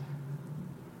that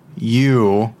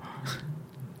you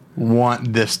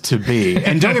want this to be.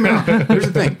 And don't get me wrong, here's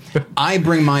the thing: I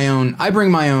bring my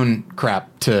own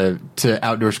crap to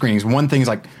outdoor screenings. One thing is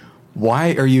like,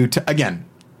 why are you? Again,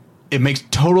 it makes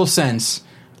total sense.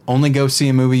 Only go see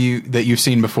a movie that you've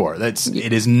seen before.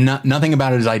 It is nothing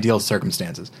about it is ideal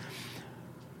circumstances.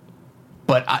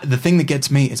 But the thing that gets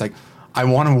me is like, I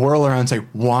want to whirl around and say,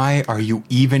 why are you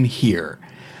even here?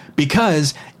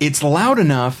 Because it's loud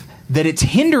enough that it's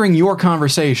hindering your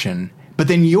conversation, but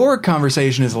then your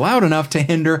conversation is loud enough to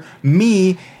hinder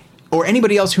me or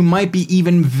anybody else who might be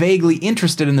even vaguely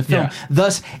interested in the film. Yeah.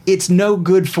 Thus, it's no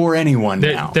good for anyone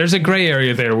now. There's a gray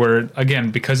area there where, again,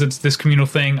 because it's this communal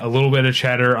thing, a little bit of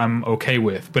chatter I'm okay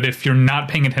with. But if you're not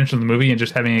paying attention to the movie and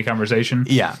just having a conversation...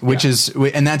 that's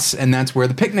where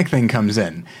the picnic thing comes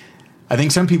in. I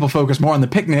think some people focus more on the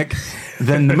picnic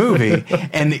than the movie.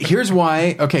 And here's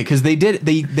why. Okay, because they did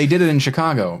it in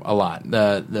Chicago a lot,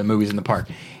 the movies in the park.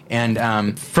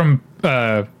 And from...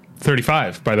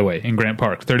 35, by the way, in Grant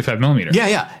Park, 35 millimeter.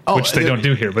 Yeah. Oh, which they don't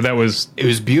do here, but it was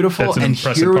beautiful. That's an and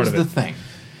impressive here part was of it. the thing.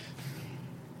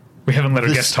 We haven't let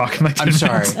our guests talk in like 10 minutes.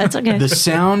 I'm sorry. That's okay. The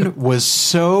sound was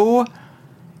so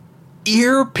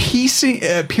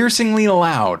piercingly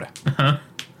loud. Uh-huh.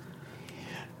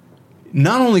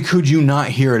 not only could you not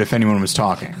hear it if anyone was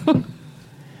talking,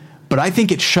 but I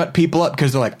think it shut people up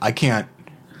because they're like, I can't.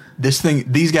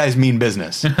 These guys mean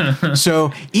business.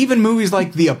 So even movies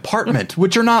like The Apartment,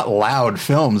 which are not loud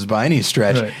films by any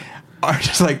stretch, right, are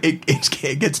just like,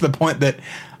 it gets to the point that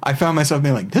I found myself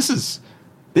being like,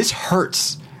 this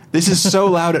hurts. This is so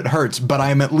loud it hurts, but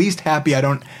I'm at least happy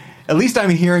at least I'm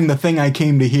hearing the thing I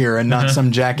came to hear and not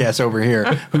some jackass over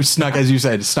here who snuck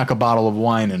a bottle of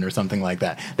wine in or something like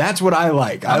that. That's what I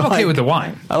like. I'm okay with the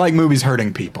wine. I like movies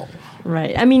hurting people.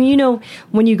 Right. I mean,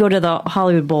 when you go to the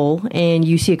Hollywood Bowl and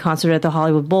you see a concert at the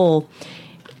Hollywood Bowl,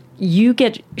 you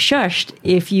get shushed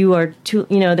if you are too,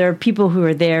 there are people who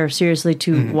are there seriously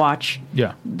to watch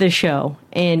the show.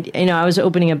 And, I was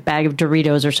opening a bag of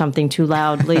Doritos or something too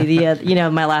loudly,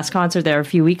 my last concert there a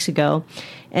few weeks ago,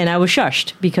 and I was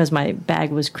shushed because my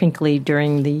bag was crinkly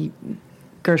during the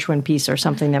Gershwin piece or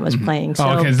something that was playing. So,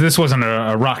 okay. This wasn't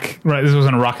a rock, right? This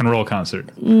wasn't a rock and roll concert.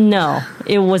 No,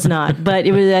 it was not. But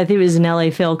it was. I think it was an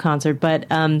LA Phil concert. But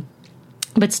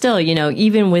still,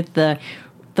 even with the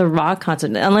rock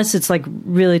concert, unless it's like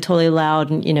really totally loud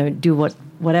and do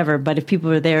whatever. But if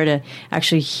people are there to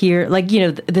actually hear, like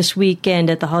this weekend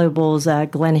at the Hollywood Bowls,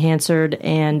 Glenn Hansard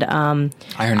and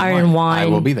Iron Wine, I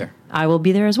will be there. I will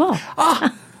be there as well.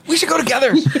 We should go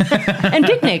together and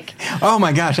picnic. Oh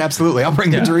my gosh, absolutely! I'll bring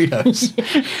the Doritos.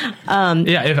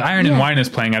 If Iron and Wine is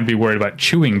playing, I'd be worried about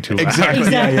chewing too loud.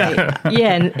 Exactly.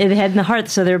 Yeah, and it had in the heart,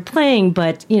 so they're playing.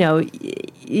 But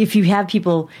if you have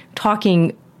people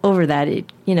talking over that,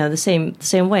 the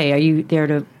same way. Are you there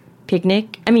to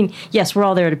picnic? I mean, yes, we're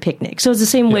all there to picnic. So it's the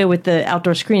same way with the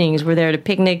outdoor screenings. We're there to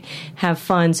picnic, have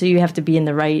fun. So you have to be in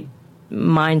the right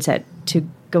mindset to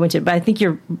go into it. But I think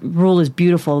your rule is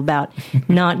beautiful about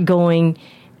not going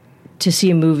to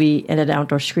see a movie at an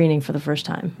outdoor screening for the first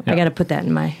time. I got to put that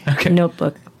in my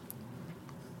notebook.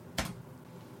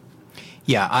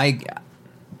 Yeah,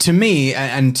 to me,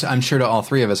 and I'm sure to all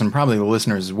three of us, and probably the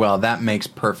listeners as well, that makes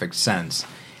perfect sense.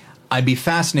 I'd be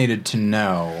fascinated to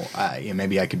know.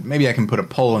 Maybe I can put a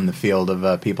poll in the field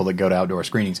of people that go to outdoor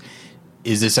screenings.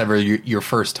 Is this ever your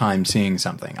first time seeing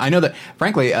something? I know that,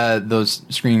 frankly, those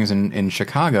screenings in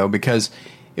Chicago, because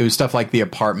it was stuff like The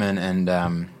Apartment and,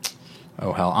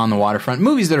 On the Waterfront,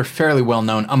 movies that are fairly well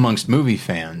known amongst movie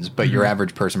fans, but your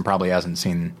average person probably hasn't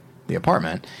seen The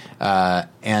Apartment.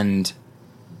 And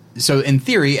so, in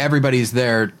theory, everybody's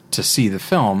there to see the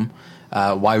film.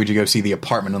 Why would you go see The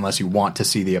Apartment unless you want to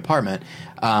see The Apartment?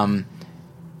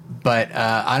 But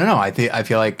I don't know. I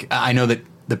feel like I know that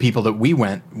the people that we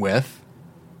went with,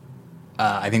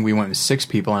 I think we went with 6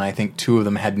 people, and I think 2 of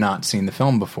them had not seen the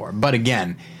film before. But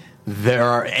again,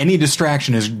 any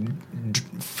distraction is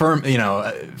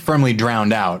firmly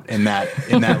drowned out in that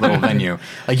little venue.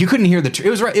 Like you couldn't hear it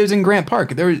was in Grant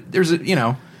Park. There's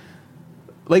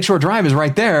Lakeshore Drive is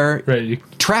right there. Right.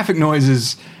 Traffic noise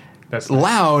is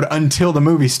loud until the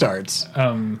movie starts.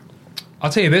 I'll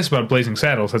tell you this about Blazing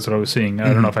Saddles. That's what I was seeing.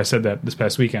 I don't know if I said that this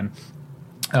past weekend.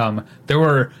 There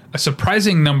were a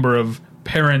surprising number of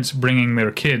parents bringing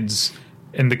their kids,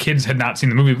 and the kids had not seen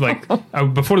the movie. Like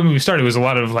before the movie started, it was a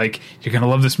lot of like, "You're gonna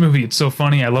love this movie. It's so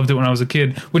funny. I loved it when I was a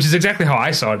kid," which is exactly how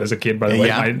I saw it as a kid. By the way,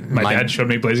 my dad showed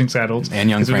me Blazing Saddles, and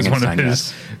Young Frankenstein. It was one of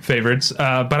his favorites.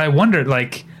 But I wondered,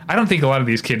 like, I don't think a lot of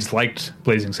these kids liked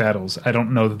Blazing Saddles. I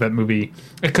don't know that movie.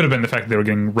 It could have been the fact that they were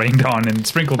getting rained on and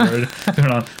sprinkled on,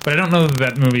 but I don't know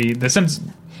that movie.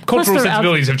 Cultural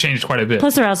sensibilities have changed quite a bit.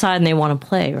 Plus, they're outside and they want to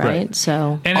play, right?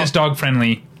 So, and it's dog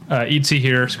friendly. Eat See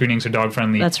Here screenings are dog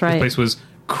friendly. That's right. The place was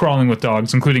crawling with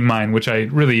dogs, including mine, which I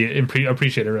really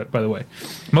appreciated. By the way,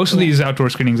 most of these outdoor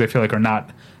screenings I feel like are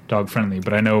not dog friendly,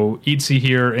 but I know Eat See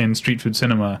Here and Street Food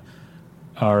Cinema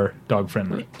are dog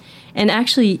friendly. And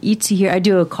actually, Eat See Here, I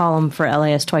do a column for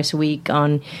LAS twice a week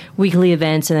on weekly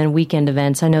events and then weekend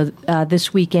events. I know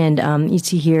this weekend, Eat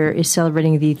See Here is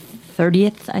celebrating the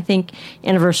 30th, I think,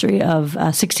 anniversary of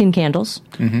 16 Candles.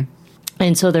 Mm-hmm.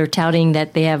 And so they're touting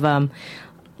that they have the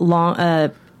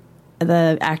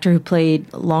actor who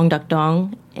played Long Duck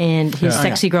Dong and his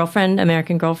sexy girlfriend,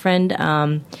 American Girlfriend.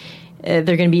 They're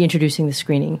going to be introducing the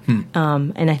screening.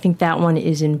 And I think that one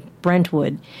is in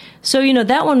Brentwood. So,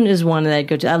 that one is one that I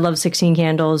go to. I love 16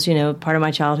 Candles, part of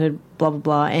my childhood, blah, blah,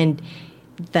 blah. And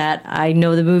that I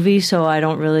know the movie, so I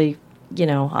don't really,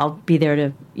 I'll be there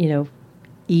to,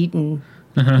 eat and,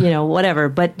 whatever.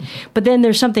 But then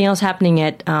there's something else happening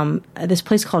at this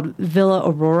place called Villa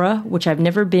Aurora, which I've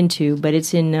never been to, but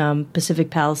it's in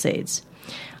Pacific Palisades.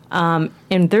 And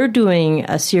they're doing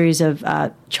a series of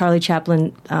Charlie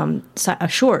Chaplin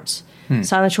shorts,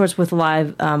 silent shorts with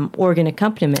live organ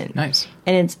accompaniment. Nice.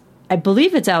 And I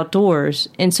believe it's outdoors,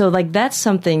 and so like that's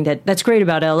something that's great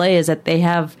about LA is that they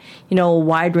have a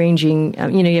wide ranging.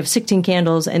 You have 16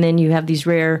 Candles, and then you have these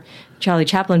rare Charlie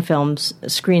Chaplin films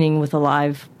screening with a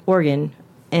live organ.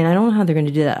 And I don't know how they're going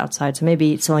to do that outside. So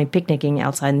maybe it's only picnicking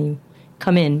outside and you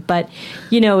come in. But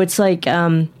it's like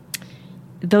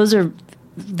those are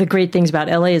the great things about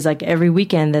LA is like every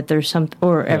weekend that there's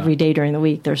every day during the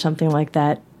week there's something like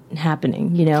that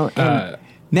happening. And,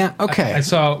 now, okay. I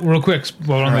saw, real quick,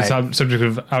 while we're on the subject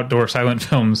of outdoor silent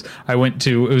films, I went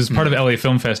to, it was part of LA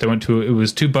Film Fest, it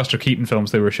was 2 Buster Keaton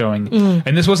films they were showing.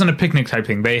 And this wasn't a picnic type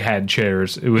thing. They had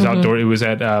chairs. It was outdoor. It was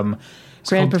at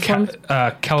Grand Performance?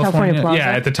 California Plaza.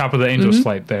 Yeah, at the top of the Angels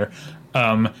Flight there.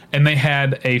 And they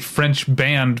had a French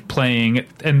band playing,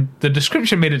 and the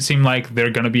description made it seem like they're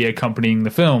going to be accompanying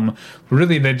the film.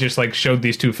 Really, they just like showed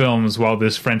these 2 films while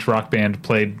this French rock band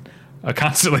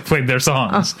constantly played their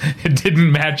songs. It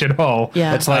didn't match at all.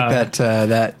 Yeah, it's like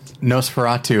that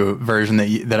Nosferatu version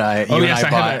that I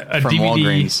bought a from DVD,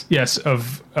 Walgreens. Yes,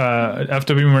 of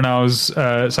F.W.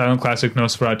 Murnau's silent classic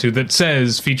Nosferatu that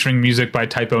says featuring music by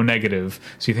Typo Negative.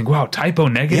 So you think, wow, Typo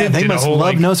Negative? Yeah, they must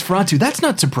love Nosferatu. That's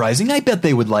not surprising. I bet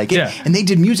they would like it. Yeah. And they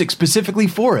did music specifically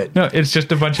for it. No, it's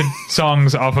just a bunch of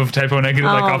songs off of Typo Negative,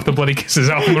 like off the Bloody Kisses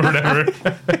album or whatever.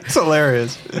 It's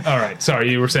hilarious. All right,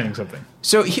 sorry, you were saying something.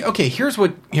 So here's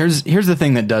the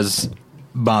thing that does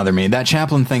bother me. That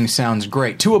Chaplin thing sounds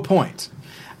great to a point.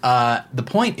 The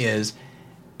point is,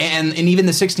 and even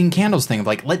the 16 Candles thing of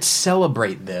like, let's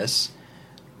celebrate this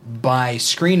by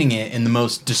screening it in the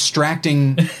most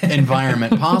distracting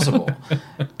environment possible.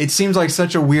 It seems like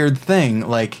such a weird thing,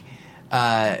 like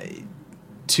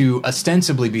to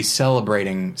ostensibly be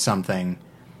celebrating something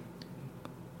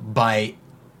by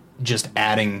just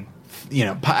adding,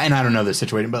 and I don't know the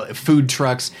situation, but food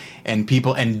trucks and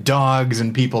people and dogs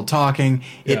and people talking,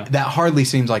 that hardly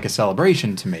seems like a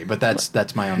celebration to me, but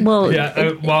that's my own. Well,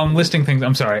 while I'm listing things,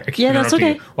 I'm sorry. That's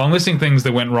okay. While I'm listing things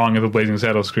that went wrong at the Blazing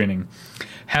Saddles screening,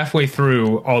 halfway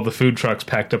through, all the food trucks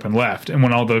packed up and left, and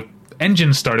when all the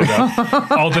engines started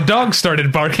up, all the dogs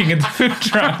started barking at the food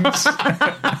trucks.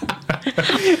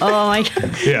 Oh my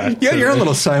God. Yeah, you're a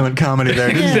little silent comedy there.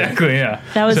 Exactly, yeah.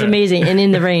 That was amazing, and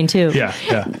in the rain too. Yeah.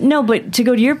 No, but to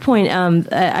go to your point,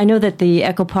 I know that the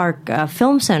Echo Park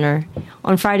Film Center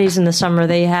on Fridays in the summer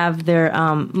they have their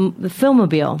the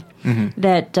Filmobile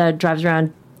that drives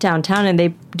around downtown, and they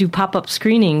do pop-up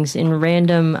screenings in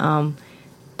random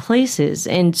places,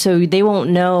 and so they won't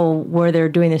know where they're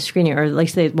doing the screening, or at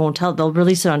least they won't tell. They'll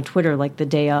release it on Twitter like the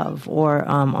day of, or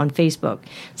on Facebook.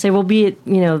 Say we'll be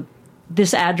at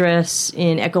this address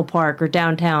in Echo Park or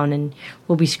downtown, and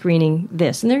we'll be screening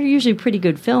this. And they're usually pretty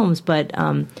good films, but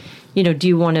do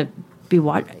you want to be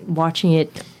watching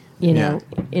it, in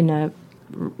a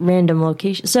random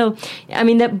location? So I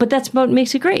mean but that's what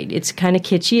makes it great. It's kind of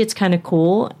kitschy, it's kind of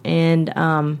cool, and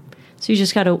so you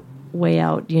just got to weigh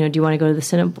out. Do you want to go to the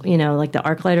cinema, like the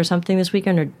ArcLight or something this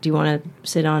weekend, or do you want to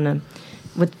sit on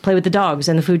play with the dogs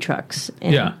and the food trucks?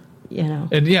 And,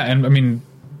 and I mean,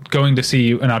 going to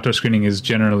see an outdoor screening is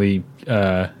generally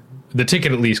the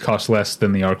ticket at least costs less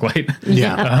than the ArcLight.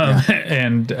 Yeah.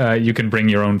 And you can bring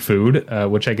your own food,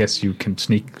 which I guess you can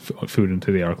sneak food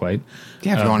into the ArcLight.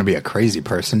 Yeah, if you want to be a crazy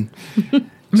person.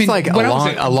 I mean, like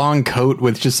a long coat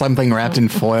with just something wrapped in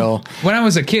foil. When I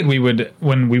was a kid,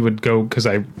 when we would go, because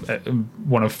I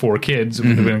one of 4 kids, it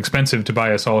would have been expensive to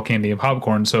buy us all candy and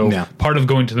popcorn. So part of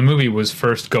going to the movie was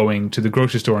first going to the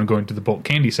grocery store and going to the bulk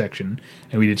candy section,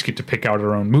 and we just get to pick out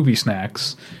our own movie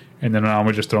snacks. And then Mom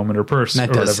would just throw them in her purse.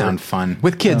 That does sound fun.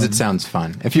 With kids, it sounds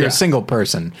fun. If you're a single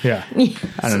person, I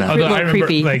don't know. Although I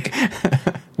remember, like,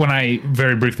 when I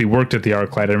very briefly worked at the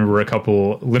ArcLight, I remember a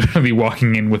couple literally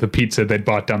walking in with a pizza they'd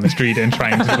bought down the street and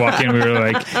trying to walk in. We were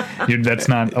like, "That's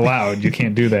not allowed. You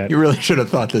can't do that." You really should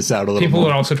have thought this out a little. People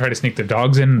would also try to sneak their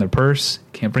dogs in their purse.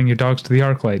 Can't bring your dogs to the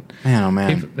ArcLight. Oh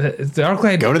man, the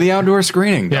ArcLight. Go to the outdoor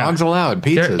screening. Dogs allowed.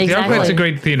 Pizzas. The ArcLight's a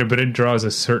great theater, but it draws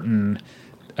a certain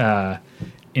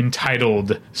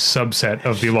entitled subset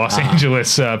of the Los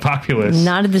Angeles populace.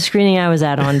 Not at the screening I was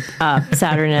at on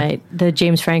Saturday night. The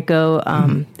James Franco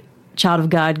Child of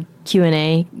God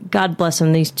Q&A. God bless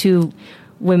them. These 2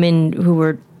 women who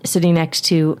were sitting next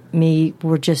to me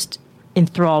were just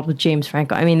enthralled with James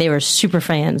Franco. I mean, they were super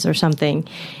fans or something,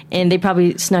 and they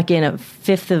probably snuck in a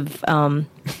fifth of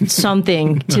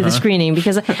something to the screening,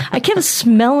 because I kept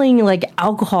smelling like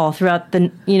alcohol throughout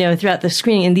the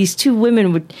screening. And these 2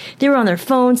 women they were on their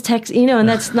phones, text, and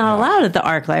that's not allowed at the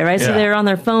ArcLight, right? Yeah. So they were on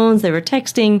their phones, they were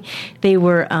texting, they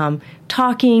were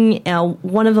talking.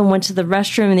 One of them went to the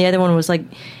restroom, and the other one was like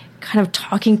kind of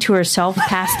talking to herself,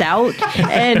 passed out,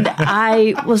 and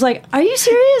I was like, "Are you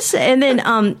serious?" And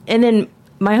then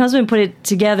my husband put it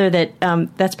together that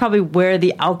that's probably where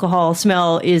the alcohol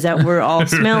smell is that we're all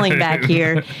smelling back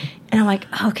here. And I'm like,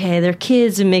 okay, they're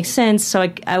kids, it makes sense. So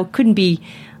I couldn't be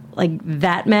like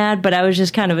that mad, but I was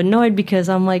just kind of annoyed because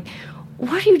I'm like,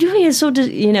 what are you doing? It's so,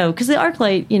 because the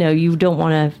ArcLight, you don't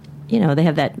want to, they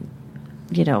have that,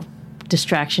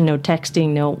 distraction, no texting,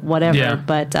 no whatever. Yeah.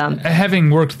 But having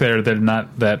worked there, they're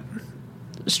not that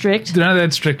strict. They're not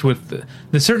that strict with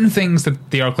the certain things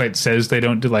that the ArcLight says they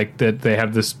don't do, like that they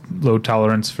have this low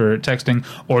tolerance for texting,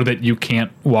 or that you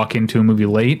can't walk into a movie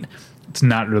late. It's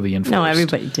not really enforced. No,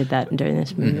 everybody did that during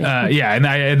this movie. Yeah, and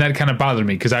that kind of bothered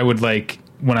me because I would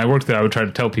when I worked there, I would try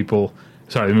to tell people,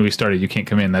 sorry, the movie started, you can't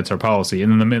come in, that's our policy.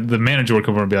 And then the manager would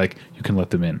come over and be like, you can let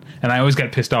them in. And I always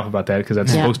got pissed off about that because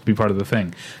that's supposed to be part of the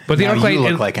thing. But the ArcLight, you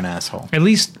look like an asshole. At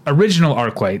least original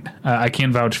ArcLight, I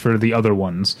can't vouch for the other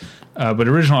ones, but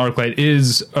original ArcLight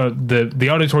is, the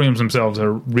auditoriums themselves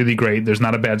are really great. There's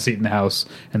not a bad seat in the house,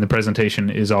 and the presentation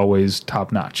is always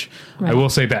top notch. Right. I will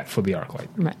say that for the ArcLight.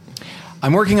 Right.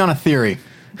 I'm working on a theory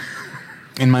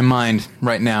in my mind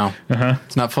right now. Uh-huh.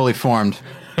 It's not fully formed.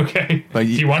 Okay. But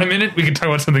do you want a minute? We can talk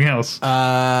about something else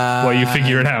while you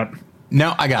figure it out.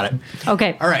 No, I got it.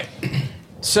 Okay. All right.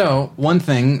 So, one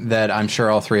thing that I'm sure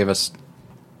all three of us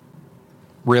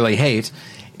really hate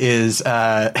is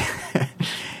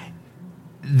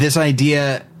this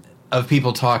idea of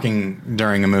people talking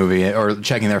during a movie or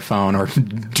checking their phone or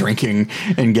drinking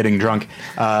and getting drunk.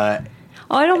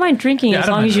 I don't mind drinking as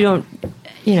long as you don't,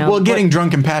 Well, getting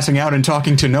drunk and passing out and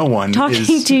talking to no one.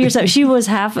 Talking to yourself. She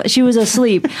was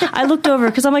asleep. I looked over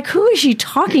because I'm like, who is she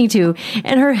talking to?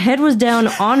 And her head was down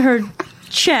on her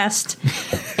chest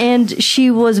and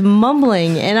she was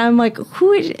mumbling. And I'm like,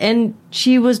 who is, and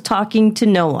she was talking to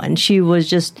no one. She was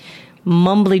just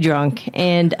mumbly drunk.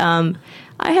 And,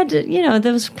 I had to,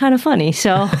 that was kind of funny,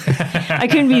 so I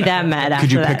couldn't be that mad after that.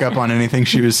 Could you pick up on anything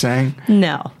she was saying?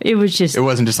 No, it was just... It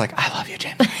wasn't just like, I love you,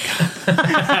 James.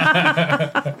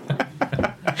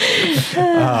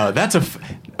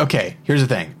 Okay, here's the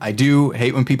thing. I do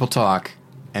hate when people talk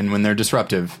and when they're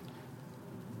disruptive,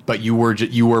 but you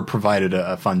were provided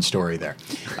a fun story there.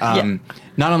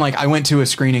 Not unlike, I went to a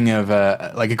screening of,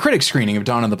 a critic screening of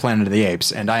Dawn of the Planet of the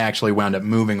Apes, and I actually wound up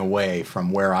moving away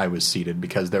from where I was seated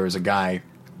because there was a guy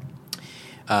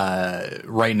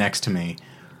right next to me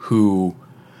who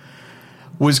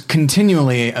was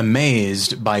continually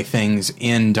amazed by things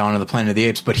in Dawn of the Planet of the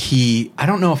Apes, but I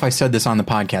don't know if I said this on the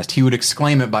podcast, he would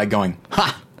exclaim it by going,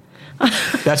 ha!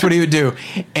 That's what he would do.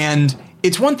 And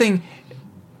it's one thing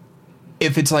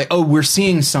if it's like, oh, we're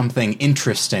seeing something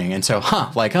interesting, and so,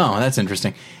 oh, that's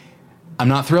interesting. I'm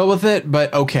not thrilled with it,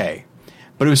 but okay.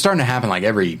 But it was starting to happen like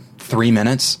every 3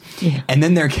 minutes. Yeah. And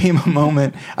then there came a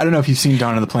moment, I don't know if you've seen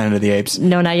Dawn of the Planet of the Apes.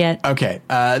 No, not yet. Okay.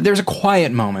 There's a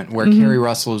quiet moment where Kerry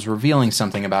Russell is revealing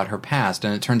something about her past,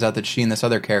 and it turns out that she and this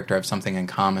other character have something in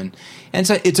common. And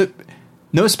so it's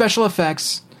no special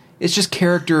effects, it's just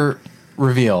character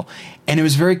reveal. And it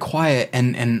was very quiet,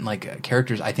 and like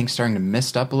characters, I think, starting to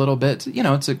mist up a little bit.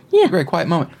 It's a very quiet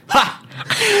moment.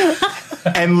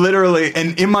 Ha! And literally,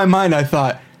 and in my mind, I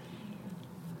thought,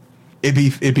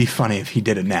 it'd be funny if he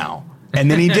did it now. And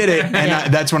then he did it,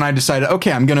 and that's when I decided,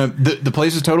 okay, I'm gonna. The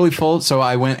place was totally full, so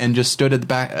I went and just stood at the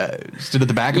back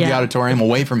of the auditorium,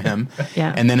 away from him.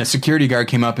 Yeah. And then a security guard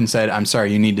came up and said, "I'm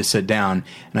sorry, you need to sit down."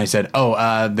 And I said,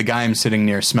 "Oh, the guy I'm sitting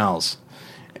near smells."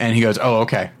 And he goes, "Oh,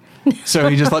 okay." So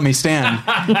he just let me stand,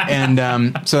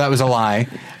 and so that was a lie,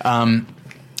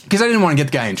 because I didn't want to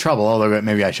get the guy in trouble. Although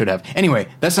maybe I should have. Anyway,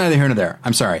 that's neither here nor there.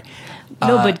 I'm sorry.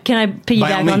 No, but can I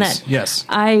piggyback on that? Yes.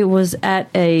 I was at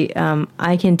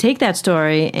I can take that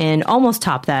story and almost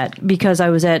top that because I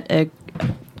was at a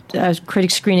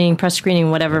critic screening, press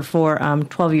screening, whatever, for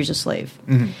 12 Years a Slave.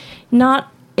 Mm-hmm.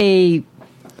 Not a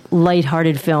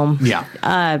lighthearted film. Yeah.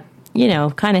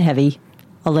 Kind of heavy,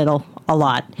 a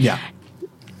lot. Yeah.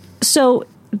 So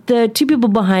the two people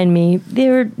behind me, they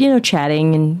were,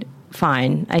 chatting and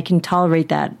fine. I can tolerate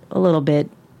that a little bit.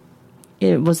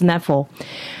 It wasn't that full.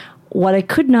 What I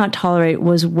could not tolerate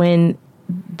was when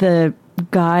the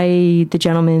guy, the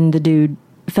gentleman, the dude,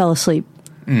 fell asleep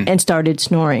and started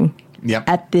snoring. Yep.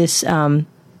 At this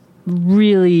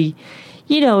really,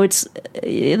 it's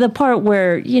the part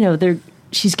where,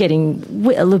 she's getting,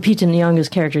 Lupita Nyong'o's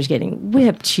character is getting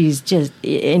whipped. She's just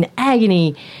in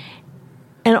agony.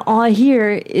 And all I hear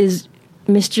is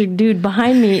Mr. Dude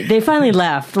behind me. They finally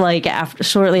left,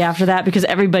 shortly after that, because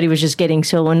everybody was just getting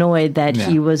so annoyed that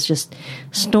he was just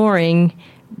snoring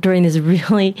during this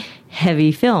really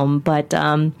heavy film. But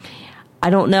I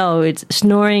don't know. It's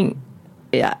snoring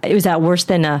was that worse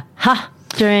than a ha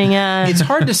during? It's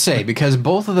hard to say because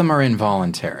both of them are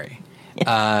involuntary.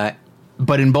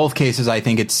 But in both cases, I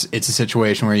think it's a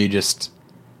situation where you just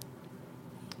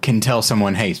can tell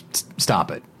someone, "Hey,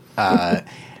 stop it."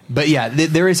 But yeah,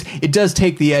 it does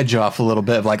take the edge off a little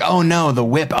bit of like, "Oh no, the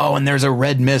whip! Oh, and there's a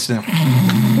red mist." And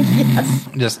Yes.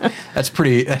 just that's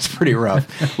pretty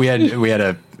rough. We had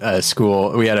a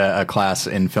class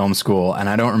in film school, and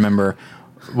I don't remember.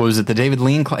 What was it, the David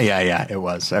Lean class? Yeah, it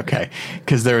was. Okay.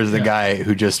 Because there was the guy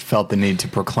who just felt the need to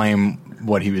proclaim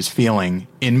what he was feeling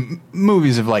in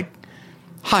movies of, like,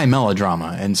 high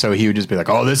melodrama. And so he would just be like,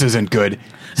 oh, this isn't good.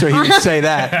 So he would say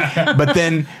that. But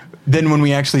then when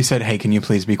we actually said, hey, can you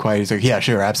please be quiet? He's like, yeah,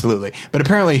 sure, absolutely. But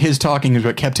apparently his talking is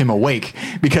what kept him awake,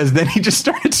 because then he just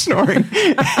started snoring.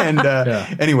 And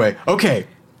anyway, okay,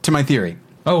 to my theory.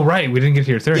 Oh, right. We didn't get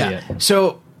to your theory yet.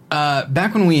 So...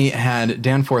 back when we had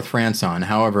Danforth France on,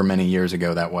 however many years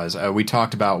ago that was, we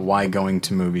talked about why going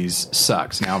to movies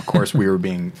sucks. Now, of course, we were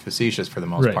being facetious for the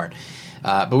most part.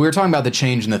 But we were talking about the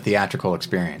change in the theatrical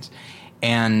experience.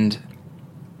 And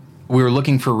we were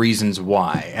looking for reasons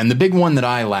why. And the big one that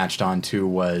I latched onto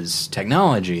was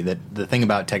technology. That the thing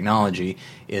about technology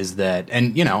is that,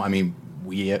 and, you know, I mean,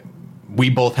 we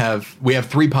both have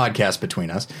 3 podcasts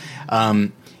between us.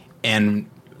 And,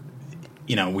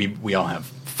 you know, we all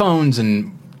have phones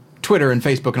and Twitter and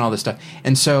Facebook and all this stuff,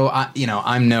 and so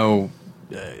I'm not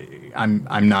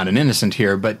an innocent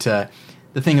here, but the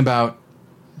thing about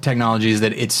technology is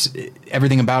that it's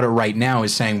everything about it right now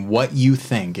is saying what you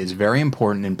think is very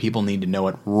important, and people need to know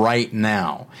it right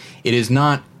now. It is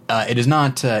not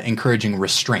encouraging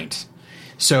restraint.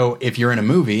 So if you're in a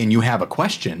movie and you have a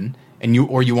question and you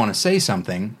want to say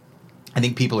something, I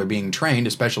think people are being trained,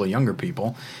 especially younger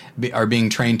people, are being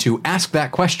trained to ask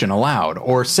that question aloud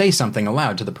or say something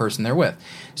aloud to the person they're with.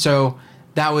 So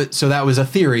that was a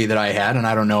theory that I had, and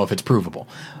I don't know if it's provable.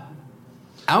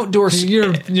 Your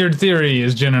theory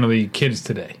is generally kids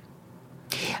today,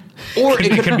 or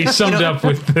it can be summed up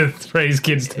with the phrase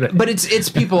 "kids today." But it's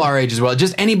people our age as well.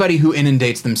 Just anybody who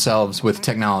inundates themselves with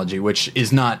technology, which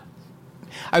is not.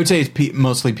 I would say it's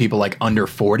mostly people like under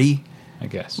 40. I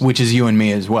guess. Which is you and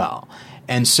me as well.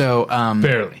 And so...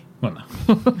 barely. Well,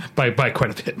 no. by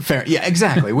quite a bit. Fair. Yeah,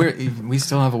 exactly. We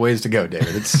still have a ways to go,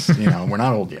 David. It's, we're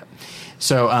not old yet.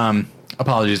 So,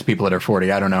 apologies to people that are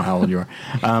 40. I don't know how old you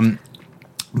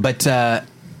are.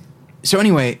 So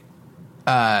anyway,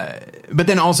 but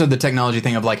then also the technology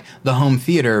thing of like the home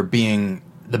theater being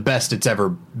the best it's ever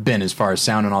been as far as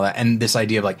sound and all that. And this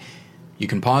idea of like, you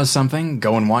can pause something,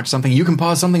 go and watch something. You can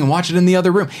pause something and watch it in the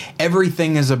other room.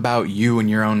 Everything is about you and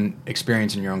your own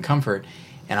experience and your own comfort.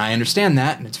 And I understand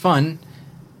that, and it's fun.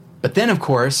 But then, of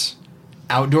course,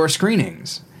 outdoor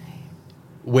screenings,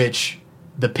 which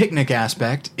the picnic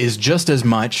aspect is just as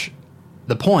much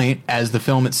the point as the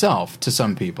film itself to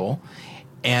some people.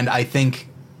 And I think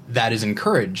that is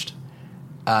encouraged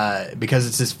because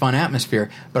it's this fun atmosphere.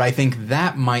 But I think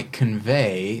that might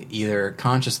convey, either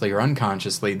consciously or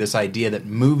unconsciously, this idea that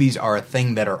movies are a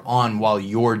thing that are on while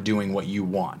you're doing what you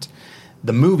want.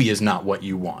 The movie is not what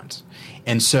you want.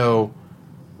 And so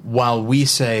while we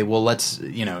say, well, let's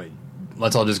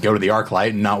all just go to the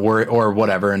ArcLight and not worry or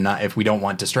whatever, and not if we don't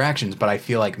want distractions. But I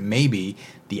feel like maybe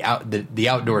the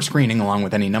outdoor screening, along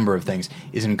with any number of things,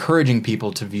 is encouraging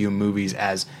people to view movies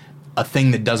as a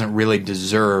thing that doesn't really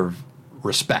deserve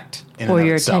respect or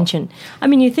your attention. I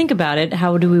mean, you think about it.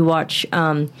 How do we watch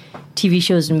TV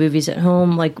shows and movies at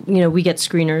home? Like, we get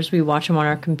screeners. We watch them on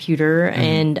our computer,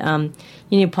 and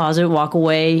you need to pause it, walk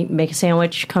away, make a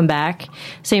sandwich, come back.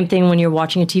 Same thing when you're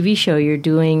watching a TV show. You're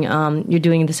doing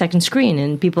the second screen,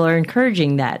 and people are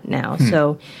encouraging that now.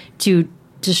 So to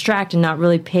distract and not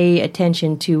really pay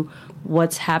attention to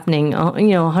what's happening,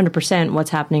 100%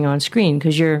 what's happening on screen,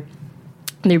 because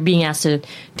they're being asked to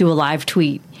do a live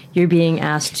tweet. You're being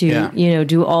asked to,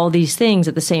 do all these things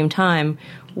at the same time.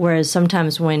 Whereas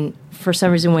sometimes for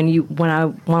some reason, when I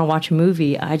want to watch a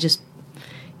movie, I just,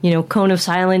 cone of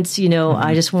silence,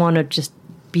 I just want to just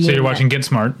be. So you're watching Get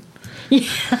Smart.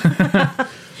 Yeah.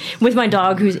 With my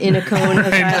dog who's in a cone of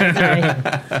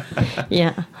silence.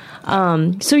 Yeah.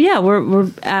 So yeah, we're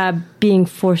being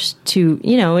forced to,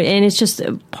 and it's just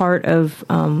a part of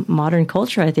modern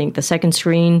culture. I think the second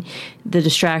screen, the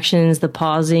distractions, the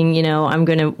pausing. I'm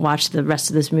going to watch the rest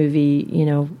of this movie,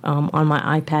 on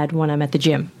my iPad when I'm at the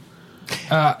gym.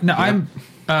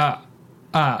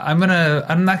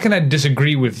 I'm not gonna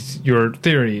disagree with your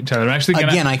theory, Tyler. I'm actually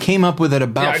I came up with it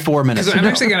about 4 minutes ago. I'm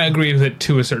actually gonna agree with it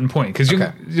to a certain point, because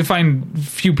you find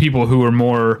few people who are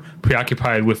more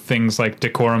preoccupied with things like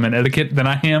decorum and etiquette than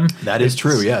I am. That is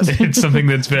true. Yes, it's something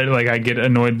that's very I get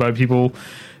annoyed by people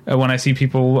when I see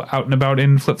people out and about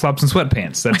in flip flops and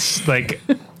sweatpants. That's like,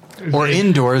 or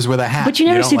indoors with a hat. But you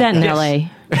never see that in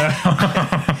L.A.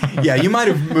 Yeah, you might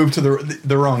have moved to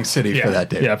the wrong city for that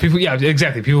day. Yeah, people. Yeah,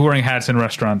 exactly. People wearing hats in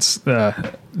restaurants.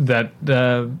 That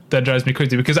drives me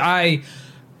crazy because I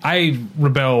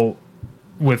rebel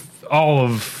with all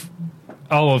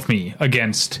of me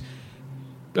against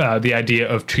the idea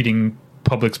of treating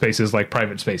public spaces like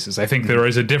private spaces. I think there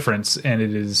is a difference, and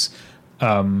it is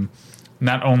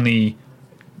not only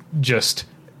just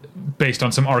based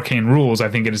on some arcane rules. I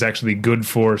think it is actually good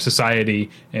for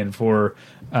society and for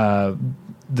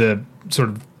the sort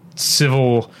of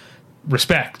civil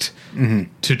respect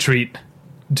to treat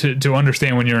to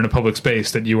understand when you're in a public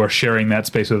space that you are sharing that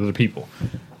space with other people.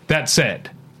 That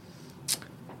said,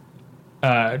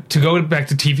 to go back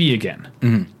to TV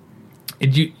again,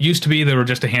 it used to be there were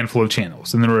just a handful of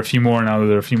channels, and there were a few more. Now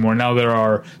there are a few more. Now there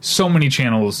are so many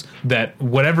channels that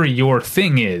whatever your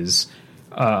thing is,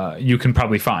 you can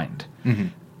probably find.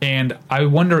 And I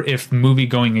wonder if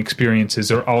movie-going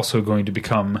experiences are also going to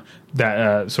become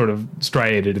that sort of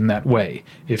striated in that way.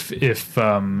 If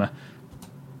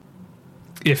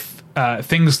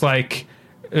things like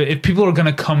if people are going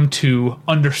to come to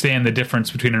understand the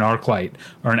difference between an ArcLight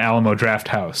or an Alamo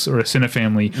Drafthouse or a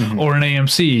Cinefamily or an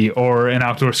AMC or an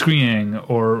outdoor screening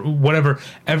or whatever,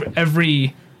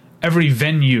 every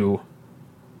venue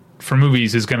for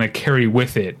movies is going to carry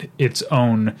with it its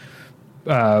own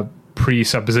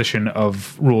presupposition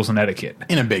of rules and etiquette.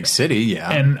 In a big city,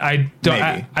 yeah. And I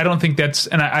don't think that's,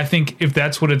 and I think if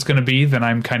that's what it's going to be, then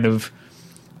I'm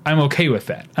okay with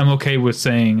that. I'm okay with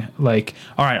saying, like,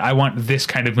 all right, I want this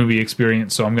kind of movie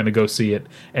experience, so I'm going to go see it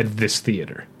at this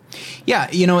theater. Yeah,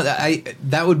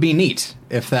 that would be neat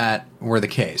if that were the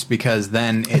case, because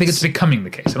then I think it's becoming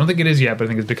the case. I don't think it is yet, but I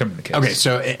think it's becoming the case. Okay,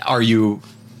 so are you,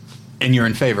 and you're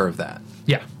in favor of that?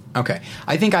 Yeah. Okay.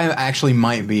 I think I actually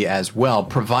might be as well,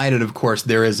 provided, of course,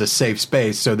 there is a safe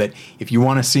space so that if you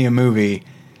want to see a movie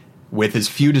with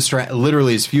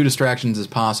literally as few distractions as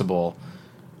possible,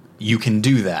 you can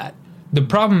do that. The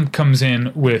problem comes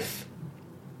in with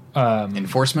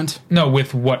enforcement? No,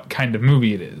 with what kind of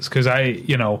movie it is. Because I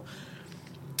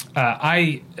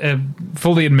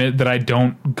fully admit that I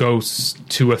don't go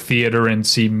to a theater and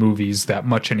see movies that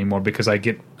much anymore because I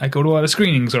go to a lot of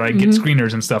screenings or I get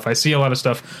screeners and stuff. I see a lot of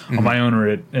stuff on my own or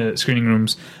at screening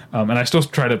rooms, and I still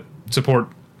try to support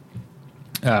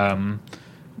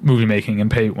movie making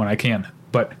and pay when I can.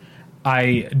 But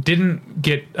I didn't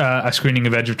get a screening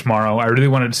of Edge of Tomorrow. I really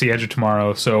wanted to see Edge of Tomorrow,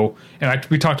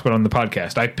 we talked about it on the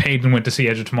podcast. I paid and went to see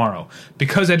Edge of Tomorrow.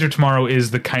 Because Edge of Tomorrow is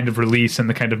the kind of release and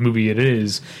the kind of movie it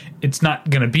is, it's not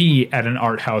going to be at an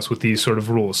art house with these sort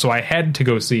of rules. So I had to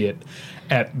go see it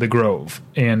at the Grove.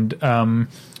 And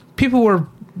people were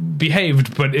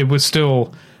behaved, but it was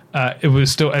still,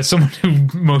 as someone who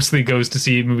mostly goes to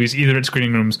see movies either at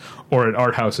screening rooms or at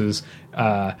art houses,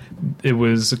 it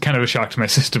was kind of a shock to my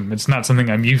system. It's not something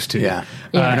I'm used to. Yeah.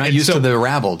 You're not used to the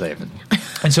rabble, David.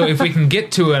 And so if we can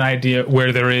get to an idea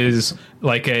where there is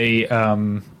like a,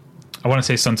 I want to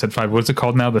say Sunset 5. What's it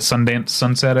called now? The Sundance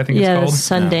Sunset, I think it's called?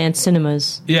 Sundance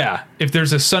Cinemas. Yeah. If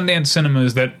there's a Sundance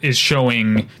Cinemas that is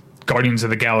showing Guardians of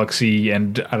the Galaxy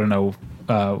and, I don't know,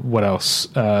 what else?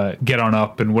 Get On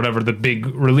Up and whatever the big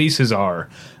releases are.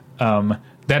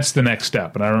 That's the next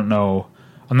step. And I don't know.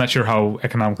 I'm not sure how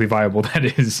economically viable that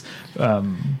is.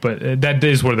 But that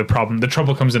is where the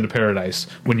trouble comes into paradise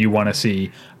when you want to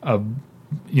see a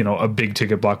big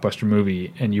ticket blockbuster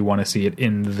movie and you want to see it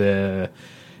in the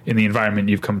environment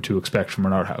you've come to expect from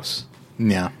an art house.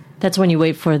 Yeah. That's when you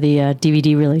wait for the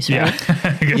DVD release, right?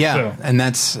 Yeah. So.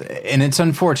 And it's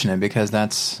unfortunate because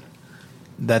that's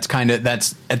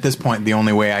at this point the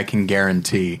only way I can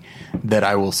guarantee that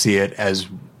I will see it as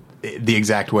the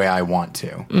exact way I want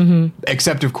to.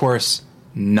 Except, of course,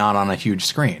 not on a huge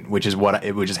screen, which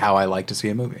is how I like to see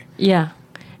a movie. Yeah.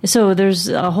 So there's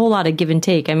a whole lot of give and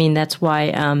take. I mean, that's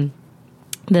why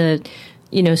the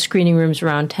screening rooms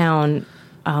around town.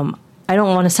 I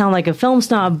don't want to sound like a film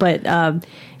snob, but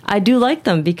I do like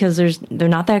them because they're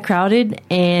not that crowded,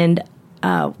 and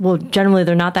generally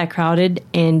they're not that crowded,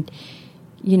 and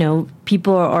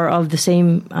people are of the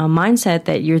same mindset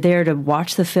that you're there to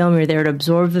watch the film, you're there to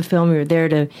absorb the film, you're there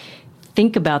to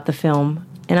think about the film,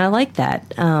 and I like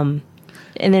that. And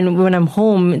then when I'm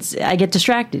home, I get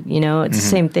distracted. It's the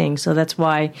same thing. So that's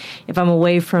why if I'm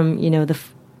away from the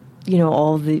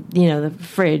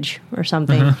fridge or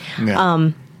something,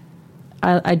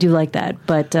 I do like that.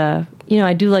 But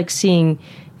I do like seeing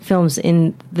films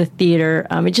in the theater.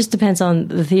 It just depends on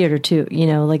the theater too.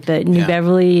 Like the New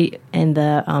Beverly and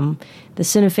the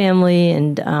Cinefamily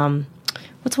and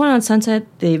what's one on Sunset?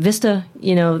 The Vista.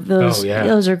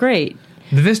 Those are great.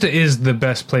 The Vista is the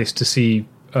best place to see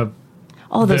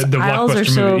those the aisles are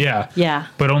so movie. Yeah.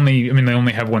 But they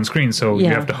only have one screen, so you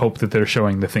have to hope that they're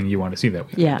showing the thing you want to see that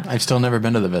week. Yeah. I've still never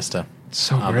been to the Vista. It's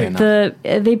so great.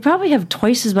 They probably have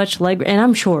twice as much leg, and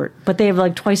I'm short, but they have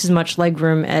like twice as much leg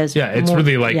room as. Yeah, it's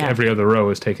really like every other row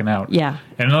is taken out. Yeah.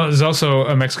 And there's also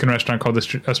a Mexican restaurant called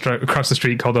across the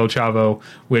street called El Chavo,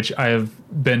 which I have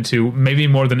been to maybe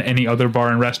more than any other bar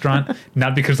and restaurant.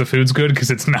 Not because the food's good,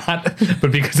 because it's not,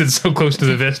 but because it's so close to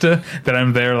the Vista that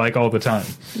I'm there like all the time.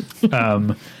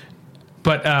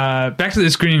 But back to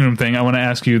the screening room thing, I want to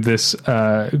ask you this.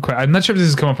 I'm not sure if this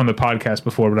has come up on the podcast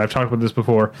before, but I've talked about this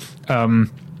before.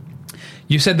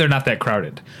 You said they're not that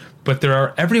crowded, but there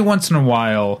are every once in a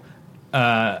while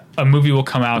a movie will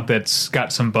come out that's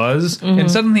got some buzz,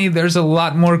 and suddenly there's a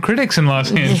lot more critics in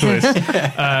Los Angeles.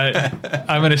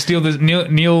 I'm going to steal this.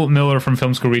 Neil Miller from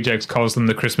Film School Rejects calls them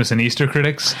the Christmas and Easter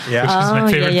critics, which is my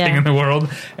favorite thing in the world.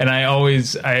 And I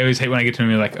always hate when I get to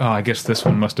me like, oh, I guess this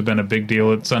one must have been a big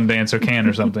deal at Sundance or Cannes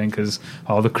or something, because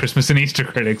all the Christmas and Easter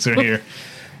critics are here.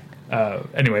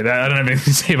 Anyway, I don't have anything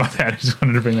to say about that. I just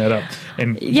wanted to bring that up.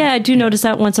 And I do notice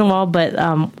that once in a while, but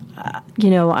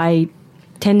I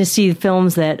tend to see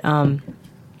films that are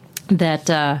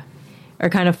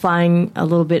kind of flying a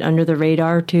little bit under the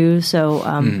radar too.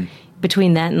 So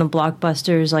between that and the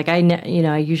blockbusters, like I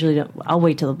usually don't. I'll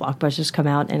wait till the blockbusters come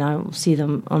out and I'll see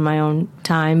them on my own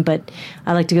time. But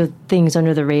I like to go things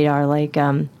under the radar, like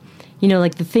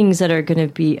like the things that are going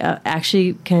to be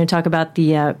actually. Can I talk about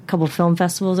the couple film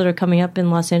festivals that are coming up in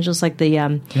Los Angeles, like the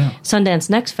Sundance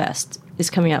Next Fest is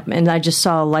coming up, and I just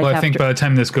saw I think by the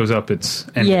time this goes up, it's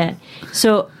ended. Yeah.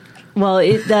 So,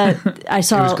 I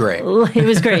saw. It was great. It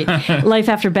was great. Life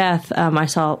After Beth. I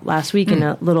saw last week in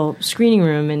a little screening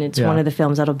room, and it's one of the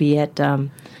films that'll be at.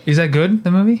 Is that good?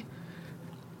 The movie?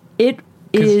 It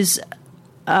is.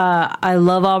 I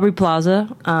love Aubrey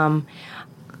Plaza.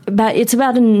 It's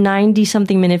about a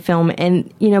 90-something minute film,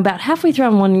 and about halfway through,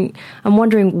 I'm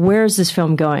wondering where is this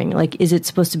film going? Like, is it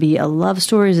supposed to be a love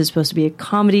story? Is it supposed to be a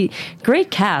comedy?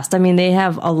 Great cast. I mean, they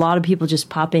have a lot of people just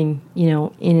popping,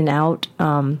 in and out.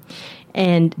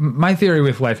 And my theory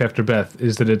with Life After Beth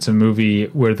is that it's a movie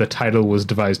where the title was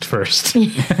devised first.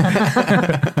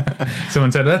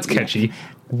 Someone said, "That's catchy.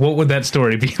 What would that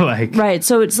story be like?" Right.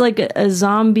 So it's like a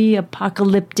zombie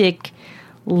apocalyptic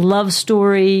love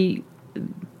story.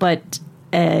 But,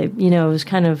 it was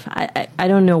kind of, I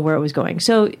don't know where it was going.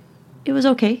 So it was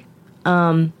okay.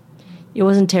 It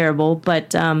wasn't terrible.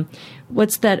 But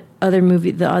what's that other movie,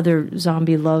 the other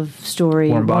zombie love story?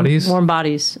 Warm Bodies? Warm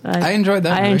Bodies. I enjoyed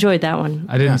that. I enjoyed that one.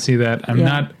 I didn't see that. I'm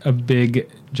not a big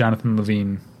Jonathan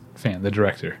Levine fan, the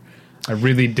director. I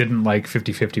really didn't like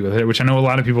 50-50 with it, which I know a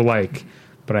lot of people like.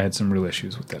 But I had some real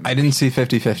issues with that. I didn't see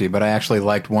 50-50, but I actually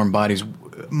liked Warm Bodies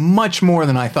much more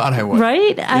than I thought I would.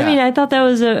 Right? I mean, I thought that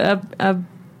was and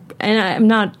I'm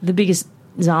not the biggest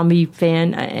zombie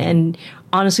fan. And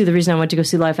honestly, the reason I went to go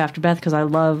see Life After Beth, because I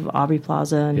love Aubrey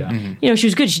Plaza. And, she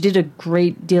was good. She did a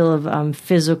great deal of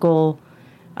physical,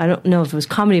 I don't know if it was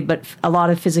comedy, but a lot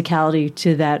of physicality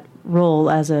to that role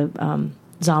as a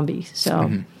zombie.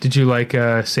 So, Did you like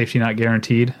Safety Not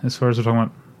Guaranteed, as far as we're talking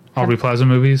about? Aubrey Plaza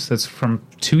movies. That's from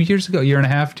 2 years ago, 2 years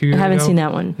ago. I haven't seen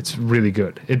that one. It's really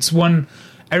good. It's one,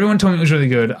 everyone told me it was really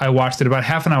good. I watched it about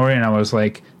half an hour in and I was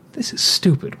like, this is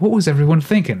stupid. What was everyone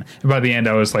thinking? And by the end,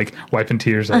 I was like wiping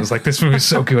tears. I was like, this movie is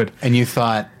so good. And you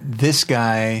thought, this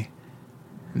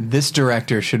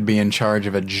director should be in charge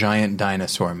of a giant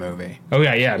dinosaur movie. Oh,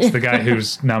 yeah. It's the guy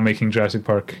who's now making Jurassic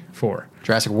Park 4.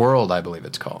 Jurassic World, I believe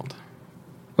it's called.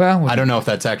 Well, I don't know if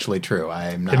that's actually true.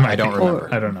 I don't remember.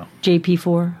 I don't know.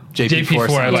 JP4. JP4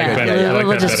 I like better. Yeah, I like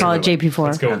we'll that just better. call it JP4.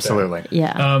 Let's go Absolutely.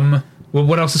 Yeah. Well,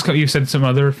 what else is coming? You said some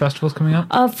other festivals coming up?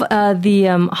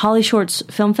 The Holly Shorts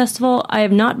Film Festival. I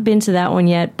have not been to that one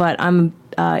yet, but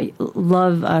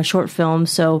love short films.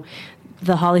 So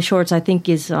the Holly Shorts, I think,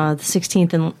 is the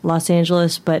 16th in Los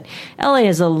Angeles. But LA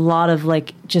has a lot of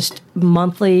just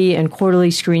monthly and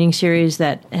quarterly screening series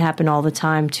that happen all the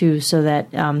time too. So that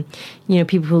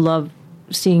people who love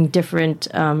seeing different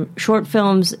short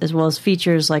films as well as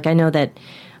features. Like I know that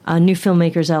New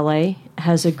Filmmakers LA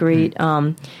has a great.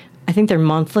 I think they're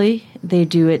monthly. They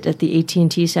do it at the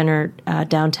AT&T Center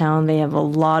downtown. They have a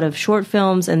lot of short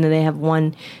films, and then they have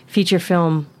one feature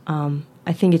film.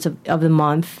 I think it's of the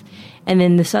month. And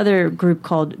then this other group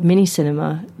called Mini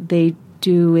Cinema, they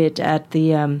do it at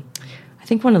the, I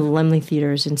think one of the Laemmle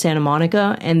theaters in Santa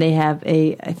Monica, and they have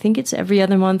I think it's every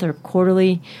other month or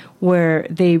quarterly, where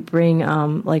they bring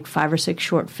 5 or 6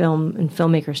 short film and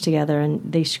filmmakers together, and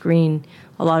they screen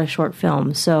a lot of short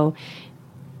films. So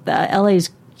LA is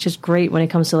just great when it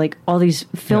comes to like all these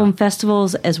film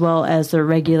festivals as well as their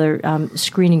regular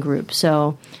screening groups.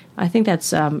 So I think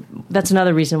that's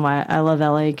another reason why I love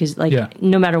LA, because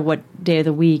no matter what day of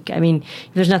the week, I mean,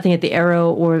 if there's nothing at the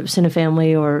Arrow or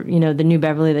Cinefamily or the New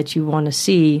Beverly that you want to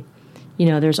see,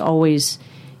 there's always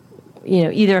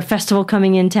either a festival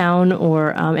coming in town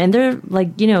or and they're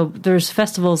like there's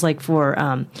festivals like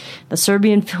for the